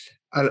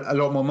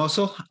lot more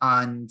muscle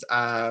and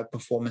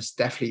performance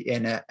definitely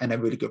in a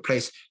really good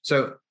place.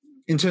 So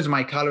in terms of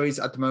my calories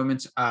at the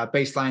moment,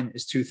 baseline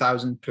is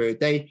 2,000 per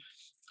day.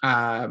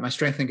 My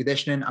strength and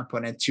conditioning, I'm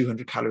putting in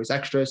 200 calories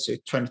extra, so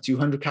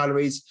 2,200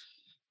 calories.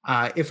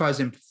 If I was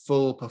in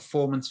full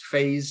performance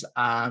phase,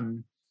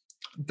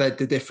 the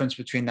difference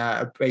between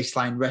a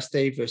baseline rest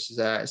day versus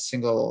a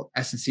single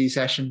S&C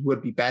session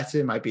would be better.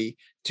 It might be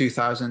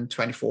 2,000,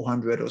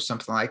 2,400 or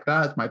something like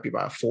that. It might be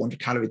about a 400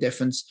 calorie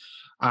difference.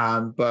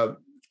 But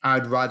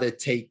I'd rather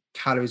take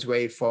calories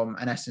away from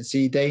an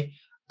S&C day,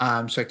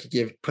 so I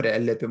could put it a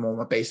little bit more on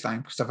my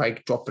baseline. Because if I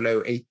drop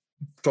below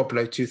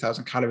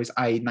 2,000 calories,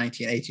 i.e.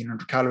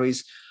 1,800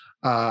 calories,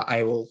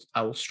 I will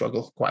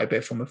struggle quite a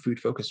bit from a food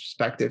focus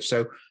perspective.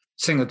 So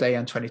single day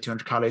on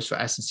 2,200 calories for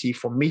S&C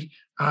for me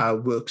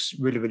works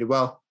really, really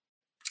well.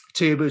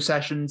 Turbo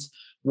sessions,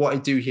 what I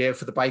do here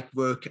for the bike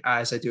work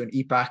is I do an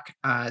eat back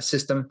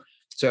system.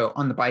 So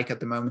on the bike at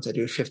the moment, I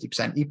do a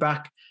 50% eat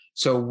back.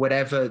 So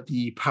whatever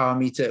the power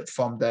meter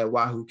from the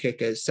Wahoo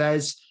KICKR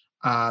says,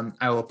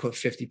 I will put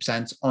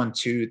 50%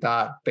 onto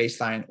that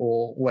baseline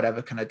or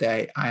whatever kind of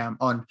day I am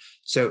on.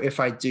 So if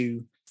I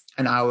do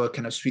an hour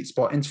kind of sweet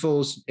spot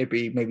intervals, it'd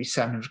be maybe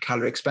 700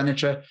 calorie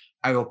expenditure.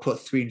 I will put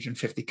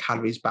 350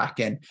 calories back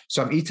in.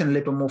 So I'm eating a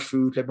little bit more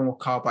food, a little bit more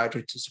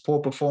carbohydrate to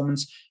support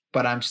performance,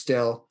 but I'm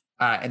still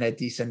in a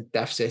decent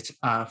deficit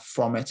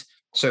from it.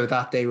 So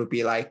that day would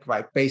be like,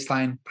 right,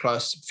 baseline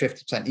plus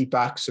 50% eat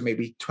back, so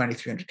maybe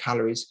 2,300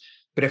 calories.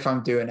 But if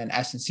I'm doing an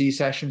S&C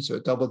session, so a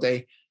double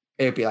day,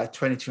 it'd be like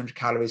 2,200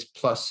 calories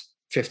plus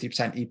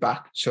 50% eat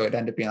back. So it'd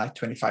end up being like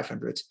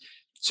 2,500.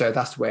 So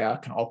that's the way I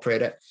can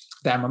operate it.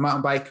 Then my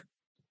mountain bike,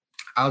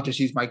 I'll just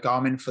use my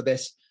Garmin for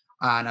this,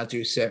 and I'll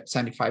do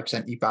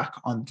 75% eat back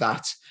on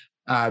that,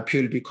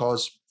 purely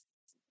because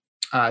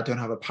I don't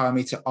have a power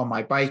meter on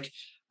my bike.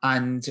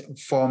 And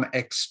from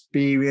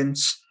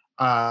experience,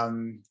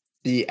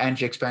 the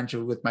energy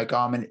expenditure with my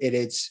Garmin,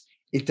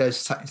 it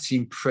does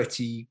seem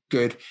pretty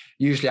good.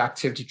 Usually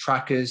activity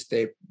trackers,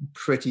 they're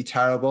pretty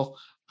terrible.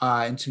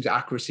 In terms of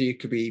accuracy, it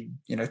could be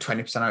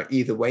 20% out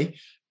either way.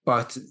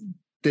 But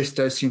this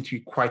does seem to be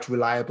quite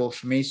reliable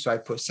for me. So I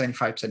put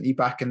 75% eat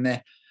back in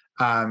there.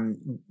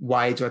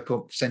 Why do I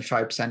put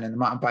 75% in the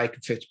mountain bike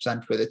and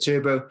 50% with a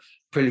turbo?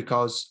 Purely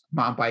because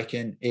mountain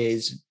biking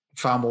is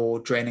far more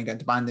draining and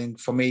demanding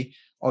for me.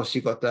 Obviously,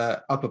 you've got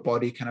the upper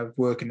body kind of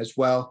working as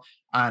well.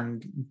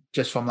 And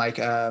just from like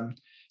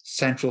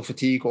central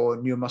fatigue or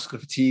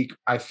neuromuscular fatigue,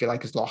 I feel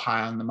like it's a lot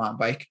higher on the mountain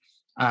bike.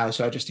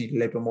 So I just need a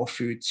little bit more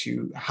food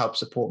to help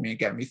support me and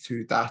get me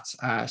through that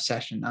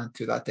session and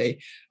through that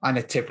day. And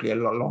it's typically a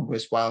lot longer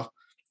as well,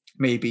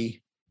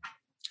 maybe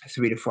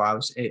 3 to 4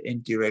 hours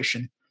in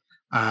duration.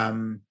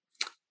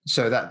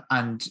 So that,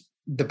 and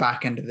the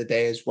back end of the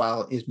day as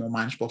well is more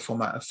manageable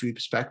from a food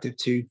perspective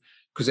too.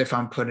 Because if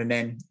I'm putting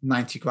in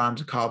 90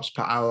 grams of carbs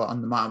per hour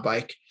on the mountain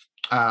bike,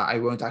 I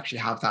won't actually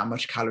have that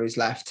much calories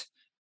left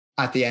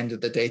at the end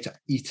of the day to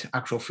eat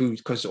actual food,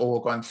 because all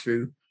going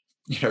through,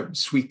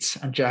 sweets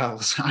and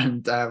gels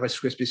and Rice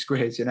Krispie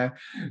squares,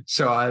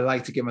 So I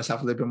like to give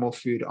myself a little bit more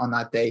food on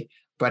that day.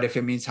 But if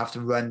it means I have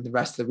to run the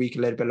rest of the week a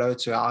little bit low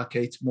to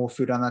allocate more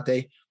food on that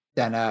day,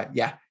 then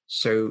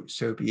so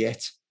be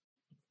it.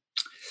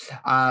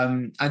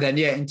 And then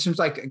in terms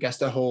of I guess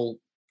the whole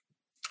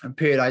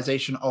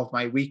periodization of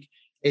my week,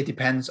 it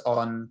depends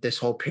on this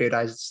whole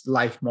periodized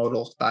life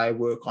model that I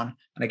work on.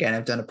 And again,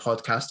 I've done a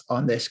podcast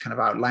on this, kind of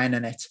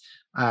outlining it.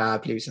 I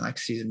believe it's in like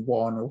season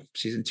 1 or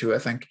season 2, I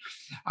think.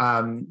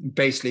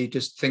 Basically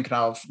just thinking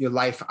of your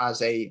life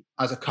as a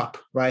cup,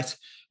 right?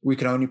 We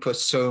can only put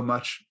so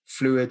much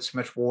fluid, so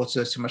much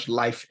water, so much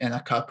life in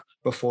a cup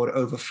before it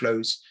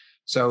overflows.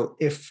 So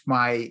if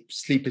my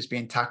sleep is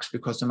being taxed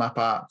because I'm up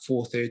at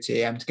 4:30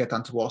 a.m. to get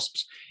down to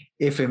Wasps,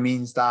 if it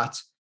means that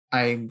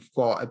I've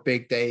got a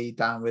big day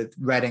down with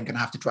Reading and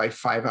have to drive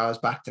 5 hours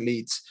back to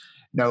Leeds,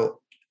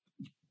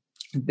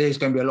 there's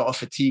going to be a lot of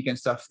fatigue and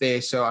stuff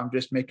there. So I'm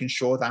just making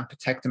sure that I'm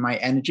protecting my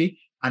energy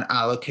and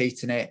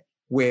allocating it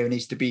where it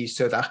needs to be,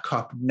 so that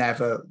cup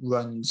never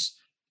runs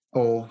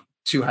or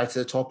too high to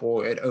the top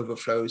or it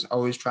overflows. I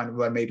always trying to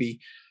run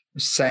maybe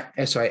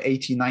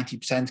 80,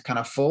 90% kind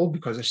of full,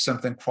 because if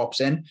something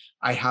crops in,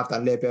 I have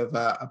that little bit of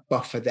a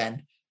buffer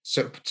then.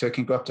 So it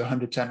can go up to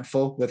 100%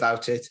 full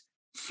without it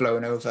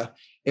flowing over.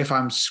 If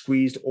I'm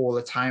squeezed all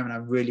the time and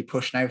I'm really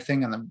pushing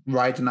everything and I'm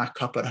riding that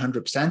cup at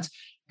 100%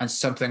 and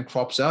something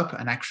crops up,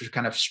 an extra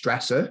kind of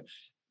stressor,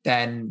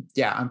 then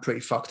I'm pretty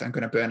fucked. I'm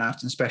going to burn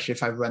out, and especially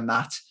if I run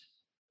that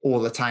all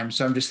the time.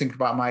 So I'm just thinking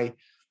about my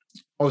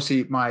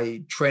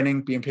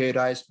training being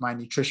periodized, my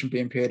nutrition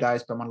being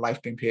periodized, but my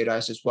life being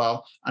periodized as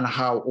well, and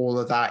how all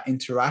of that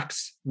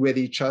interacts with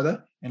each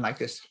other in like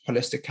this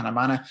holistic kind of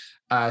manner,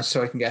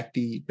 so I can get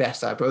the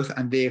best out of both,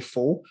 and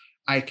therefore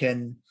I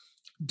can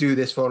do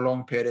this for a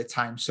long period of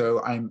time.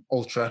 So I'm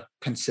ultra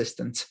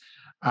consistent.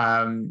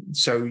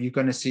 So you're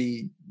going to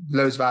see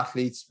loads of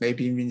athletes,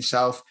 maybe even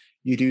yourself,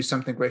 you do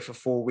something great for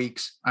 4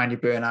 weeks and you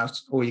burn out,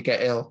 or you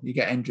get ill, you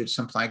get injured,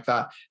 something like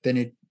that. Then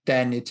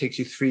it takes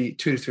you 2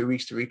 to 3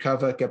 weeks to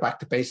recover, get back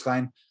to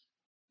baseline,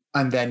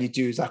 and then you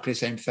do exactly the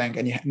same thing,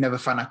 and you never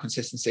find that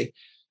consistency.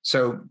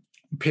 So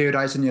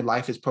periodizing your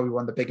life is probably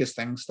one of the biggest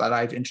things that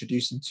I've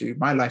introduced into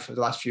my life over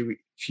the last few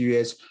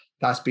years.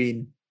 That's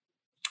been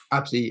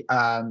absolutely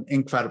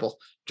incredible,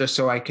 just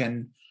so I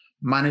can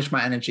manage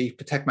my energy,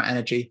 protect my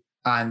energy,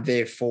 and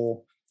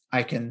therefore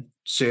I can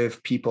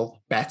serve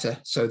people better.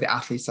 So the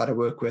athletes that I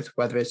work with,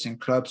 whether it's in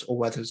clubs or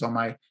whether it's on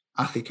my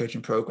athlete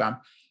coaching program.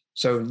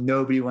 So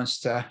nobody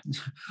wants to.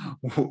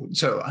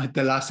 So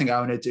the last thing I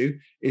want to do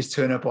is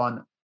turn up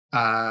on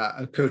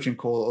a coaching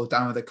call or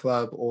down with a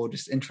club or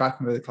just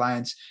interacting with the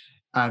clients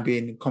and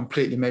being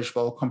completely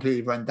miserable,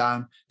 completely run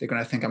down. They're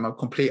going to think I'm a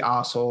complete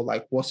arsehole.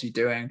 Like, what's he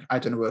doing? I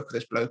don't work with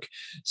this bloke.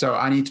 So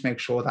I need to make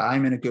sure that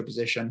I'm in a good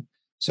position,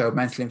 so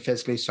mentally and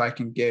physically, so I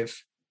can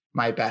give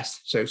my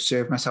best. So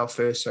serve myself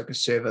first so I can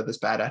serve others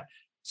better.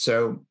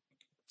 So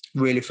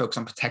really focus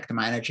on protecting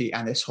my energy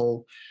and this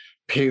whole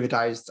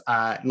periodized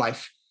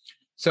life.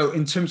 So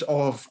in terms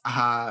of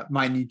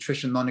my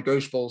nutrition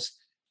non-negotiables,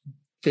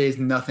 there's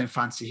nothing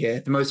fancy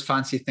here. The most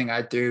fancy thing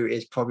I do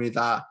is probably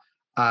that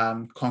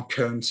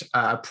concurrent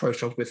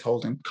approach of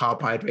withholding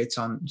carbohydrates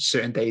on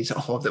certain days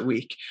of the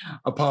week.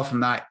 Apart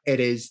from that, it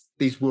is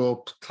these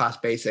world-class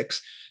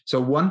basics. So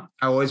one,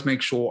 I always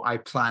make sure I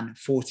plan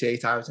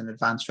 48 hours in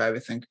advance for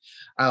everything.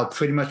 I'll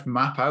pretty much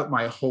map out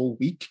my whole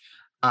week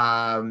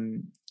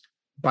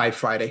by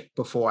Friday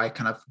before I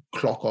kind of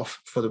clock off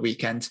for the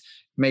weekend,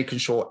 making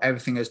sure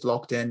everything is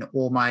locked in,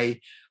 all my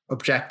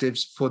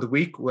objectives for the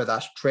week, whether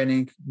that's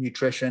training,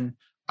 nutrition,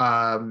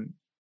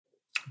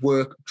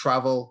 work,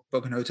 travel,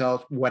 booking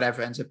hotels,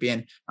 whatever it ends up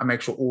being. I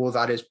make sure all of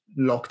that is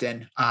locked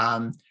in.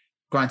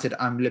 Granted,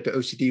 I'm a little bit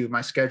OCD with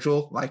my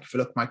schedule. Like if you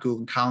look at my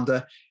Google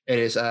Calendar,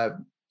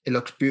 it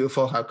looks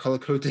beautiful how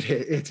color-coded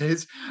it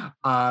is.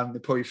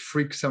 It probably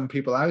freaks some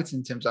people out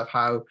in terms of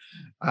how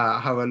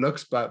it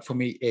looks, but for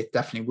me, it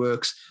definitely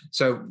works.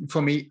 So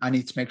for me, I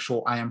need to make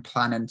sure I am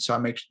planning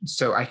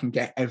so I can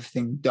get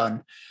everything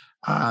done.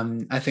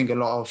 I think a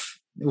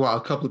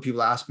couple of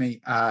people asked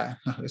me, I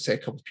say a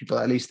couple of people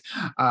at least,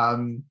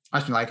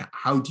 asked me like,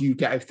 how do you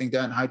get everything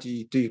done? How do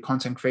you do your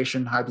content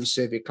creation? How do you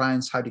serve your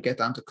clients? How do you get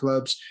down to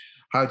clubs?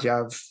 How do you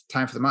have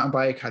time for the mountain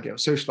bike? How do you have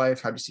a social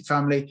life? How do you see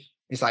family?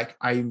 It's like,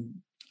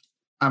 I'm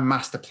a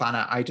master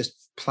planner. I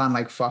just plan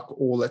like fuck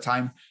all the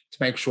time to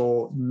make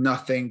sure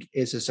nothing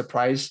is a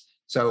surprise.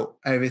 So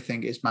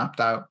everything is mapped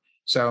out.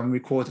 So I'm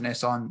recording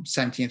this on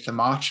 17th of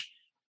March.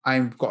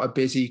 I've got a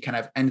busy kind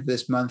of end of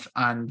this month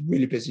and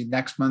really busy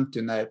next month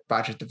doing the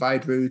Badger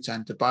Divide route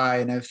and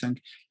Dubai and everything.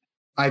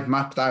 I've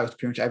mapped out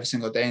pretty much every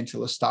single day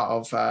until the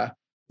start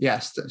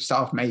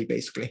of May,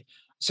 basically.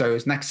 So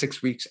it's next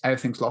 6 weeks,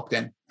 everything's locked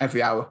in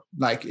every hour.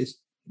 Like it's,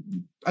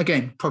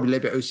 again, probably a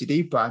little bit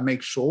OCD, but I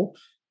make sure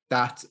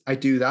that I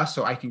do that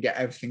so I can get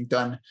everything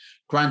done.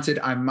 Granted,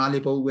 I'm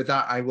malleable with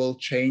that. I will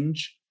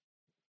change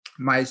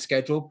my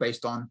schedule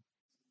based on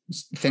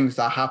things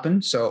that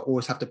happen. So I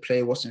always have to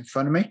play what's in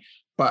front of me.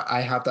 But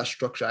I have that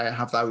structure, I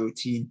have that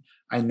routine.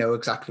 I know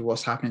exactly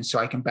what's happening so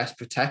I can best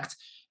protect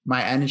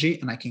my energy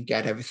and I can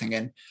get everything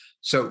in.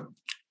 So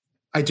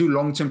I do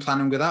long-term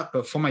planning with that,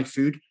 but for my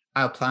food,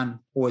 I'll plan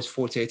always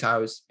 48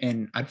 hours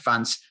in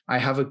advance. I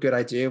have a good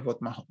idea of what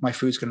my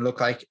food's going to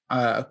look like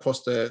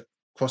across the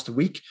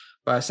week,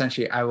 but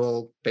essentially I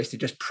will basically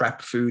just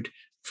prep food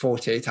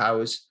 48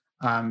 hours.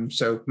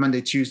 So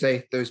Monday,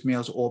 Tuesday, those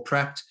meals are all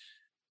prepped.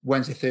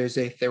 Wednesday,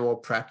 Thursday, they're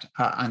all prepped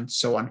and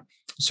so on.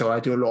 So I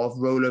do a lot of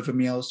rollover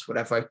meals.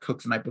 Whatever I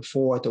cook the night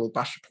before, I do a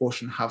batch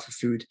portion, have the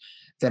food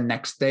the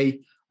next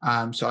day.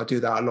 So I do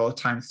that a lot of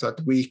times throughout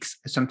the weeks.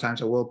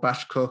 Sometimes I will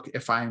batch cook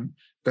if I'm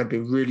going to be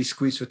really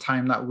squeezed for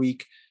time that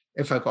week.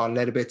 If I got a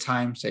little bit of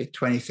time, say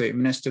 20, 30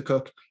 minutes to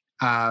cook,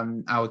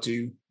 I'll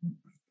do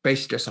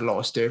basically just a lot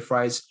of stir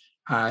fries.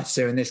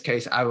 So in this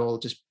case, I will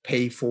just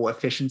pay for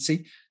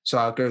efficiency. So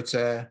I'll go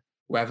to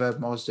wherever,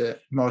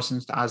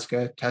 Morrison's,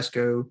 Asda,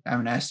 Tesco,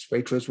 M&S,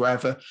 Waitrose,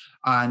 wherever,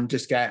 and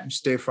just get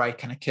stir fry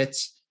kind of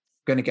kits.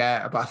 Going to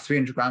get about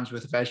 300 grams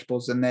worth of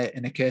vegetables in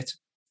a kit.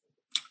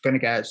 Going to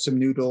get some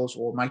noodles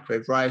or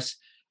microwave rice,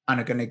 and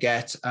I'm going to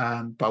get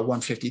about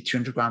 150,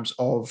 200 grams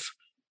of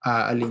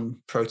a lean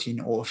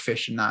protein or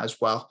fish in that as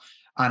well.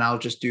 And I'll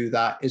just do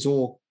that. It's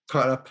all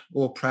cut up,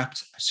 all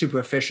prepped, super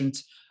efficient.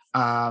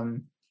 But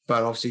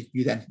obviously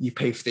you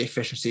pay for the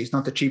efficiency. It's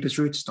not the cheapest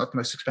route. It's not the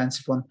most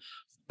expensive one,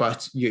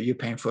 but you're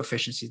paying for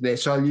efficiency there.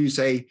 So I'll use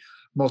a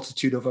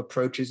multitude of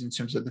approaches in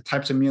terms of the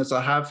types of meals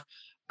I have.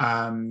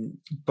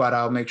 But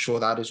I'll make sure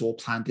that is all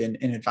planned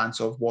in advance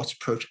of what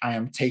approach I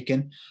am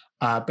taking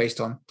based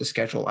on the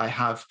schedule I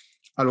have.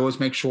 I'll always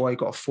make sure I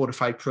got 4 to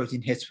 5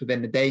 protein hits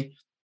within the day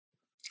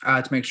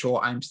to make sure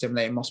I'm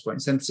stimulating muscle protein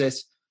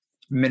synthesis,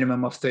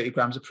 minimum of 30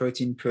 grams of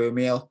protein per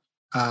meal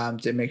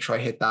to make sure I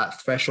hit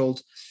that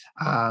threshold.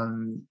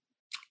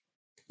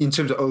 In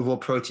terms of overall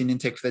protein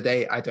intake for the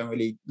day, I don't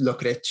really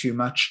look at it too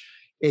much.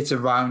 It's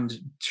around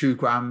 2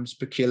 grams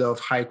per kilo of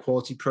high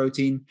quality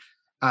protein.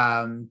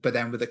 But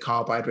then with the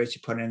carbohydrates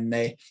you put in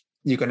there,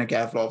 you're going to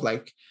get a lot of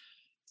like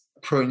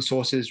protein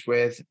sources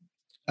with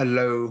a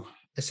low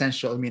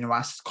essential amino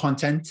acid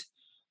content,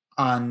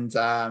 and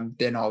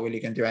they're not really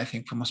going to do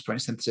anything for muscle protein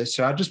synthesis.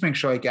 So I just make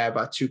sure I get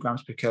about 2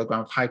 grams per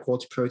kilogram of high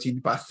quality protein,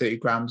 about 30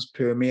 grams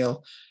per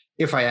meal.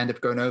 If I end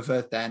up going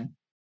over, then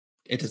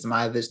it doesn't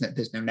matter.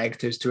 There's no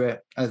negatives to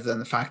it, other than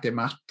the fact it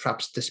might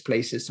perhaps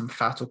displaces some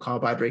fat or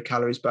carbohydrate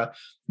calories. But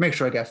make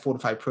sure I get 4 to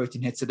 5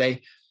 protein hits a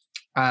day.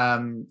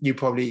 You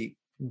probably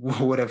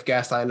would have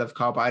guessed I love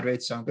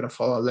carbohydrates, so I'm going to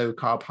follow a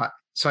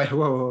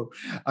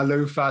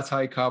low fat,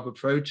 high carb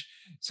approach.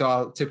 So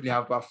I'll typically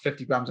have about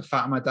 50 grams of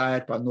fat in my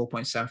diet, about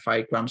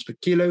 0.75 grams per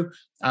kilo.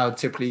 I'll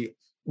typically,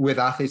 with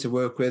athletes I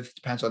work with,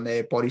 depends on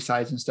their body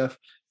size and stuff,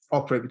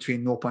 operate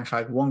between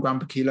 0.5 to 1 gram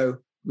per kilo.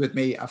 With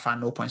me, I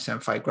find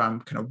 0.75 gram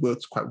kind of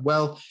works quite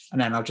well.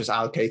 And then I'll just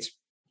allocate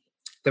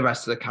the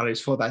rest of the calories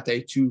for that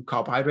day to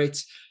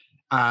carbohydrates.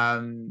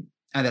 And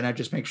then I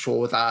just make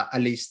sure that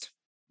at least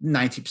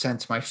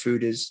 90% of my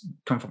food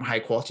come from high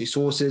quality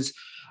sources.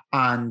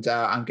 And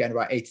I'm getting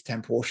about 8 to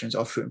 10 portions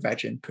of fruit and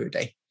veg in per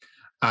day.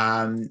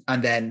 And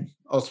then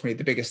ultimately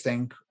the biggest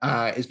thing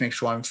is make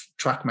sure I'm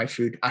tracking my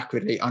food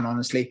accurately and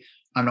honestly.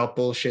 I'm not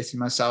bullshitting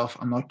myself.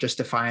 I'm not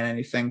justifying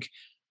anything.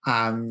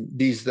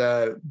 These are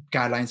the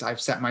guidelines I've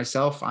set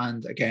myself.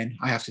 And again,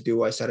 I have to do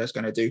what I said I was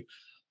going to do.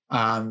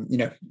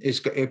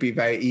 It'd be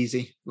very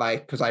easy,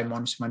 like, because I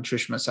monitor my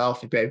nutrition myself,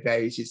 it'd be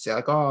very easy to say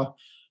like, oh,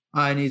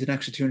 I need an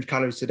extra 200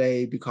 calories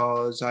today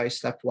because I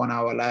slept 1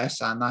 hour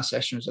less and that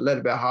session was a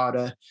little bit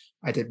harder.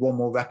 I did 1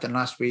 more rep than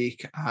last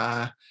week.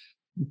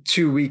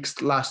 2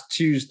 weeks last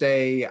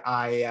Tuesday,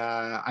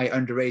 I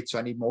underate, so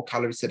I need more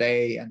calories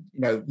today. And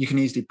you can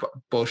easily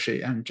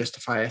bullshit and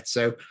justify it.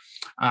 So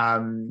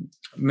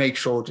make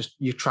sure just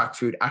you track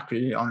food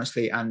accurately,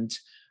 honestly. And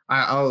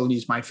I'll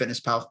use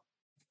MyFitnessPal.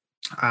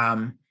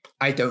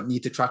 I don't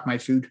need to track my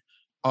food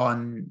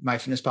on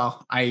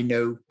MyFitnessPal. I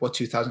know what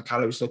 2,000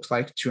 calories looks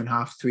like,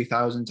 2,500,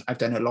 3,000. I've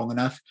done it long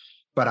enough,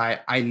 but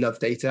I love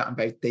data. I'm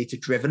very data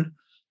driven.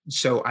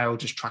 So I'll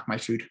just track my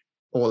food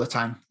all the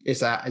time.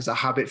 It's a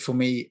habit for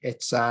me.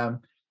 It's not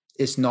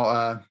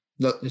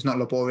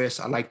laborious.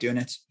 I like doing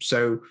it.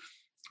 So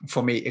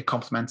for me, it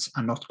complements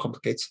and not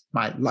complicates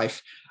my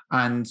life.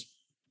 And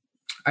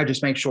I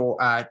just make sure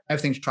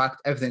everything's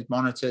tracked, everything's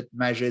monitored,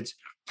 measured.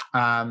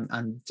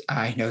 And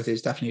I know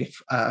there's definitely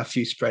a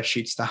few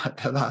spreadsheets that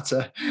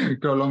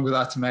go along with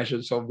that to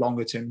measure sort of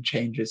longer term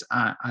changes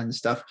and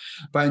stuff.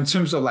 But in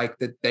terms of like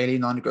the daily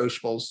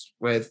non-negotiables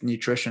with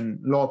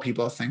nutrition, a lot of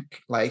people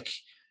think like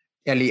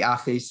elite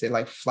athletes, they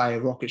like fly a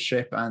rocket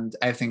ship and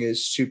everything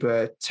is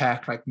super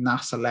tech, like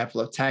NASA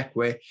level of tech,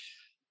 where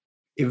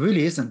it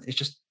really isn't. It's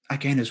just,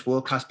 again, it's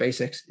world-class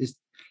basics. It's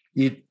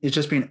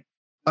just been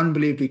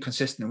unbelievably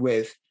consistent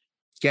with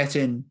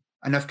getting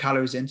enough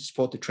calories in to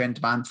support the training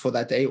demand for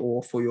that day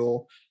or for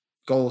your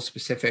goal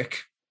specific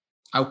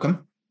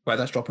outcome, whether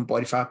that's dropping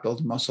body fat,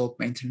 building muscle,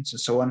 maintenance, and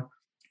so on.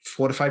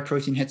 4 to 5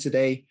 protein hits a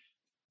day,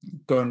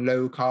 going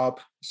low carb.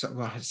 So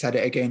I said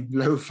it again,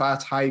 low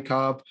fat, high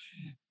carb,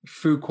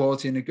 food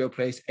quality in a good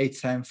place, 8 to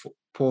 10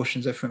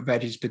 portions of fruit and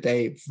veggies per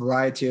day,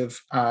 variety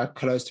of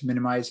colors to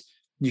minimize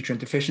nutrient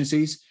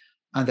deficiencies.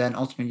 And then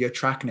ultimately you're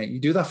tracking it. You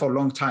do that for a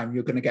long time,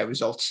 you're going to get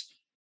results.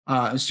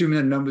 Assuming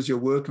the numbers you're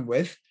working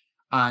with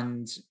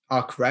and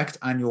are correct,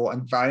 and your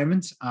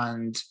environment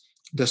and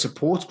the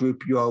support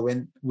group you are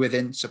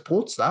within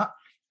supports that,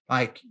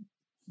 like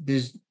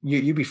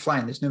you'd be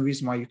flying. There's no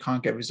reason why you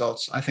can't get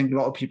results. I think a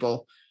lot of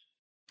people,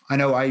 I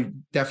know I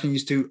definitely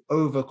used to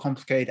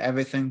overcomplicate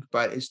everything,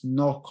 but it's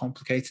not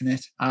complicating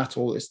it at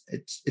all.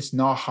 It's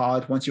not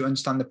hard once you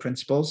understand the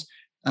principles.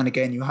 And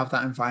again, you have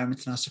that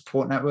environment and a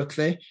support network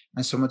there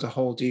and someone to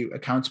hold you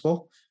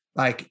accountable.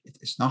 Like,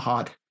 it's not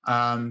hard.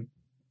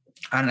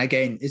 And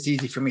again, it's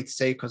easy for me to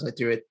say because I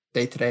do it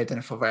day to day. I've done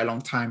it for a very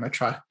long time.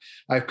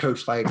 I've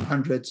coached like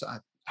hundreds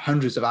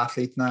of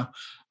athletes now.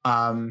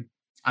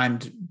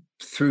 And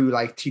through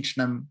like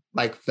teaching them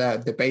like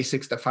the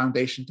basics, the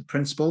foundation, the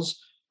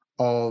principles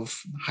of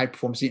high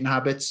performance eating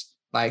habits,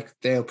 like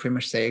they'll pretty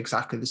much say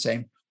exactly the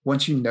same.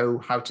 Once you know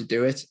how to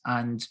do it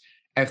and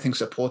everything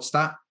supports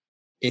that,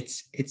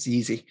 it's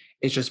easy.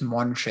 It's just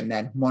monitoring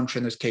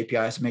those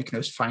KPIs, making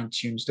those fine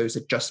tunes, those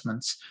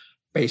adjustments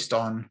based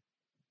on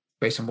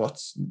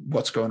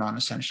what's going on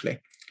essentially.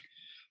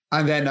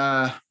 And then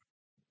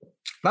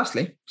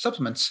lastly,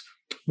 supplements.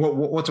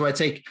 What do I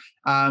take?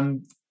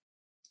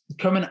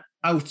 Coming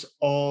out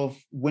of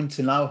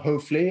winter now,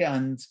 hopefully,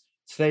 and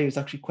today was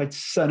actually quite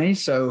sunny,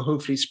 so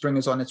hopefully spring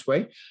is on its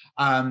way.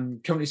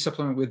 Currently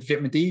supplement with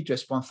vitamin D,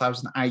 just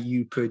 1,000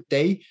 IU per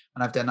day,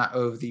 and I've done that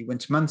over the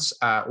winter months,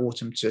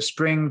 autumn to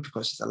spring,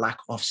 because there's a lack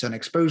of sun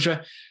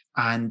exposure.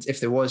 And if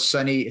there was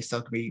sunny, it's still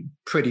going to be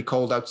pretty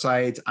cold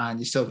outside, and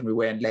you're still going to be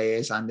wearing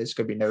layers, and there's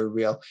going to be no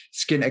real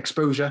skin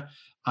exposure.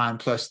 And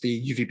plus,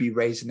 the UVB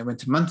rays in the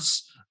winter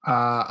months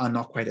are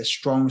not quite as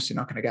strong, so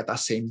you're not going to get that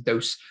same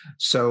dose.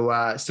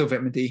 So still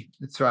vitamin D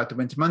throughout the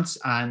winter months,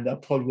 and I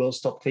probably will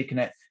stop taking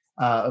it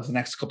over the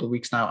next couple of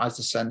weeks now as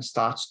the sun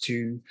starts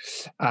to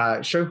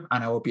show,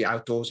 and I will be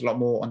outdoors a lot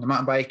more on the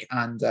mountain bike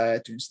and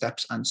doing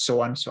steps and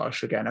so on. So I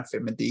should get enough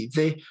vitamin D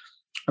there.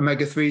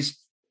 Omega-3s,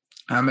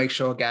 make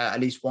sure I get at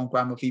least 1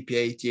 gram of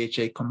EPA,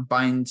 DHA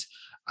combined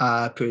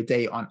per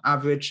day on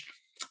average.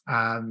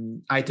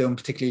 I don't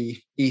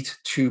particularly eat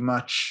too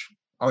much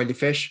oily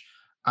fish.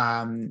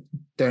 The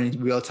only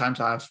real times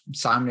I have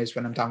salmon is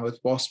when I'm down with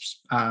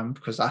wasps,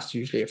 because that's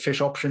usually a fish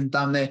option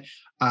down there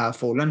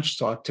for lunch.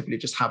 So I typically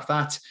just have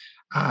that.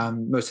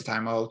 Most of the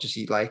time I'll just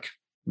eat like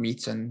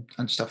meat and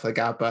stuff like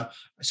that. But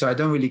so I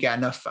don't really get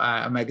enough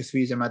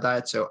omega-3s in my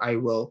diet, so I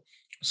will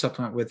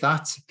supplement with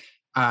that.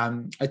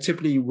 I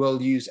typically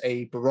will use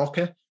a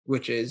Berocca,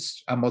 which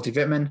is a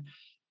multivitamin.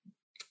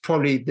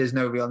 Probably there's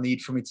no real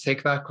need for me to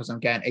take that because I'm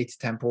getting 8 to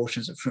 10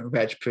 portions of fruit and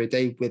veg per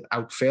day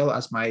without fail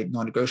as my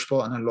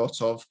non-negotiable, and a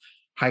lot of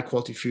high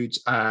quality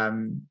foods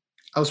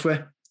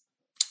elsewhere.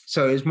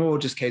 So it's more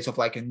just a case of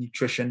like a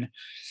nutrition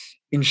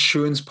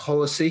insurance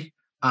policy.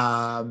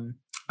 And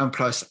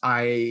plus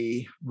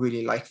I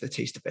really like the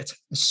taste of it,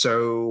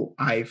 so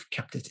I've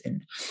kept it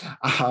in.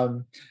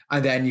 And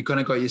then you're going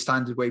to go your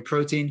standard whey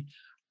protein.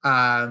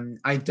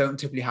 I don't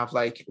typically have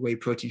like whey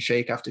protein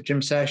shake after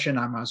gym session.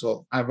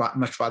 I'd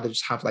much rather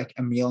just have like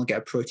a meal and get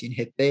a protein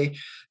hit there.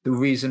 The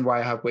reason why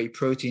I have whey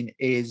protein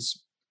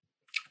is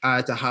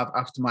to have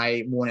after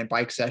my morning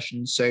bike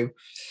session. So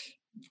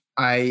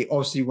I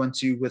obviously want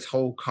to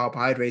withhold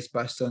carbohydrates,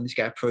 but I still need to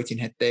get a protein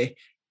hit there.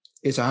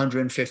 It's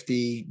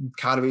 150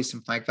 calories,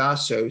 something like that.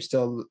 So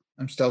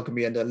I'm still going to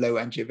be under low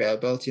energy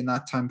availability in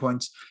that time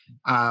point.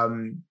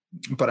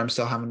 But I'm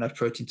still having enough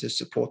protein to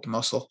support the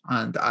muscle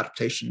and the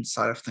adaptation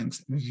side of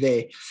things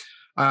there.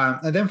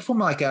 And then from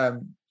like a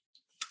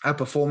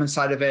performance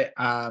side of it,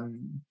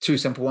 2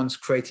 simple ones: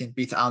 creatine,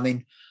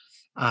 beta-alanine,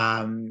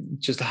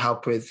 just to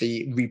help with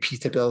the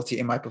repeatability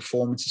in my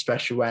performance,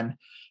 especially when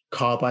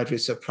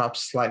carbohydrates are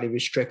perhaps slightly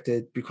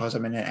restricted because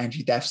I'm in an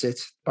energy deficit.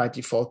 By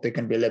default, they're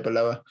going to be a little bit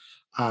lower.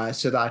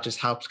 So that just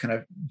helps kind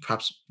of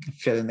perhaps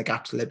fill in the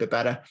gaps a little bit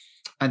better.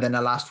 And then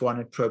the last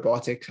one is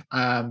probiotic.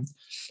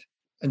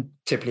 And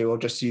typically we'll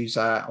just use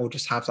or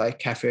just have like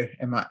kefir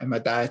in my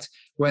diet.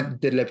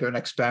 Did a little bit of an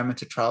experiment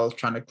to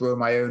trying to grow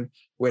my own,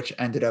 which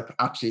ended up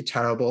absolutely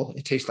terrible.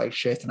 It tastes like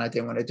shit and I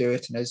didn't want to do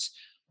it, and there's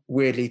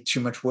weirdly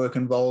too much work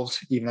involved,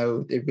 even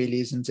though it really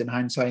isn't in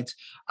hindsight.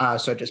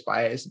 So I just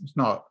buy it. It's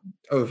not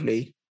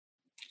overly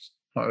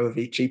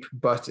cheap,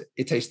 but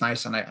it tastes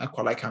nice, and I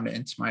quite like having it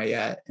into my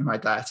in my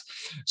diet.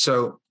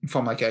 So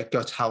from like a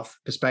gut health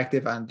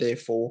perspective, and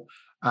therefore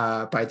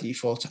by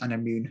default an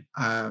immune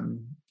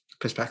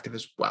perspective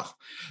as well.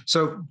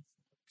 So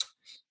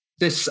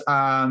this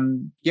I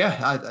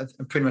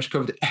pretty much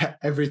covered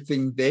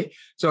everything there.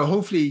 So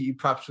hopefully you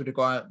perhaps would have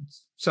got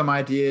some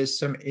ideas,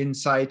 some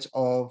insight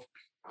of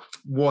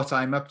what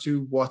I'm up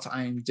to, what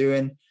I'm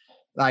doing.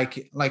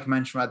 Like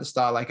mentioned at the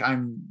start, like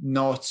I'm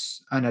not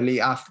an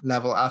elite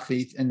level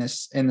athlete in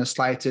the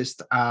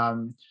slightest,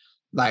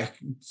 like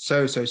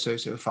so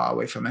far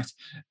away from it,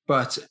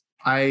 but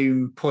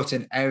I'm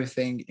putting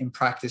everything in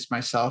practice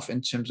myself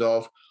in terms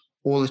of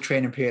all the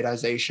training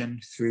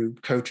periodization through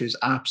coaches,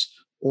 apps,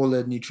 all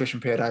the nutrition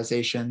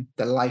periodization,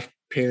 the life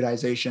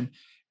periodization,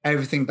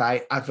 everything that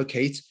I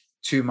advocate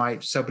to my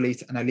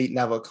sub-elite and elite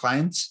level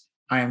clients,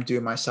 I am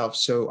doing myself.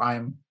 So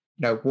I'm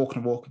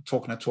walking a walk,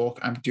 talking a talk.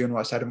 I'm doing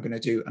what I said I'm going to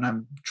do, and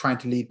I'm trying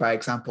to lead by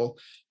example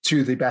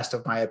to the best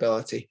of my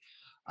ability.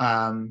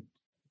 And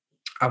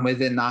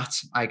within that,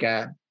 I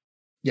get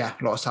a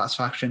lot of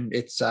satisfaction.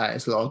 It's a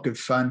lot of good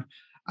fun.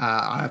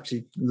 I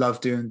absolutely love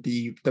doing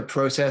the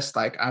process.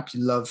 Like I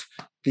absolutely love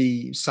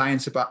the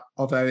science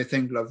of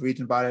everything. Love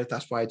reading about it.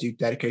 That's why I do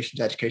Dedication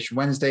to Education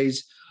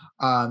Wednesdays,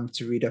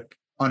 to read up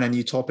on a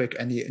new topic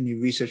and a new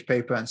research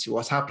paper and see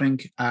what's happening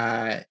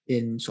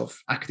in sort of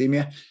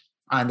academia.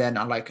 And then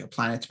I like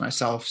applying it to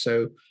myself,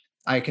 so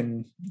I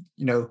can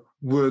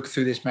work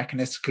through this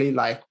mechanistically,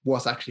 like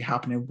what's actually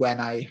happening when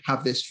I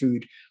have this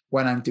food,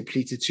 when I'm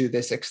depleted to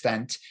this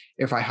extent.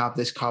 If I have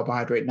this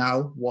carbohydrate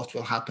now, what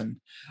will happen?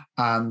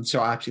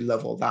 So I absolutely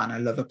love all that, and I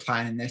love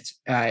applying it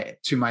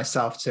to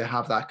myself to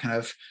have that kind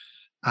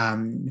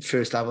of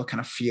first level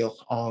kind of feel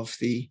of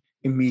the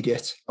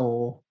immediate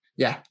or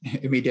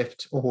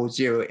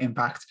zero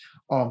impact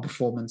on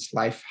performance,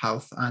 life,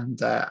 health,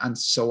 and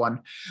so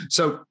on.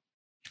 So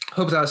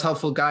hope that was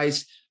helpful,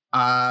 guys.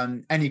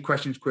 Any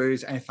questions,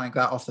 queries, anything like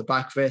that off the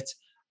back of it,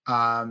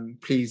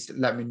 please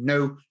let me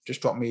know.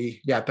 Just drop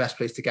me. Best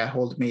place to get a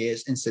hold of me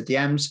is Insta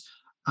DMs.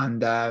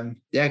 And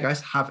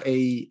guys, have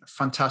a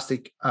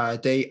fantastic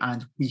day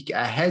and week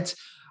ahead.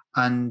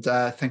 And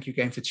thank you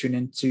again for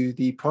tuning into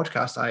the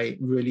podcast. I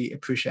really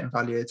appreciate and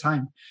value your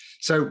time.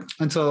 So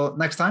until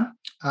next time,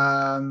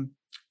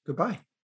 goodbye.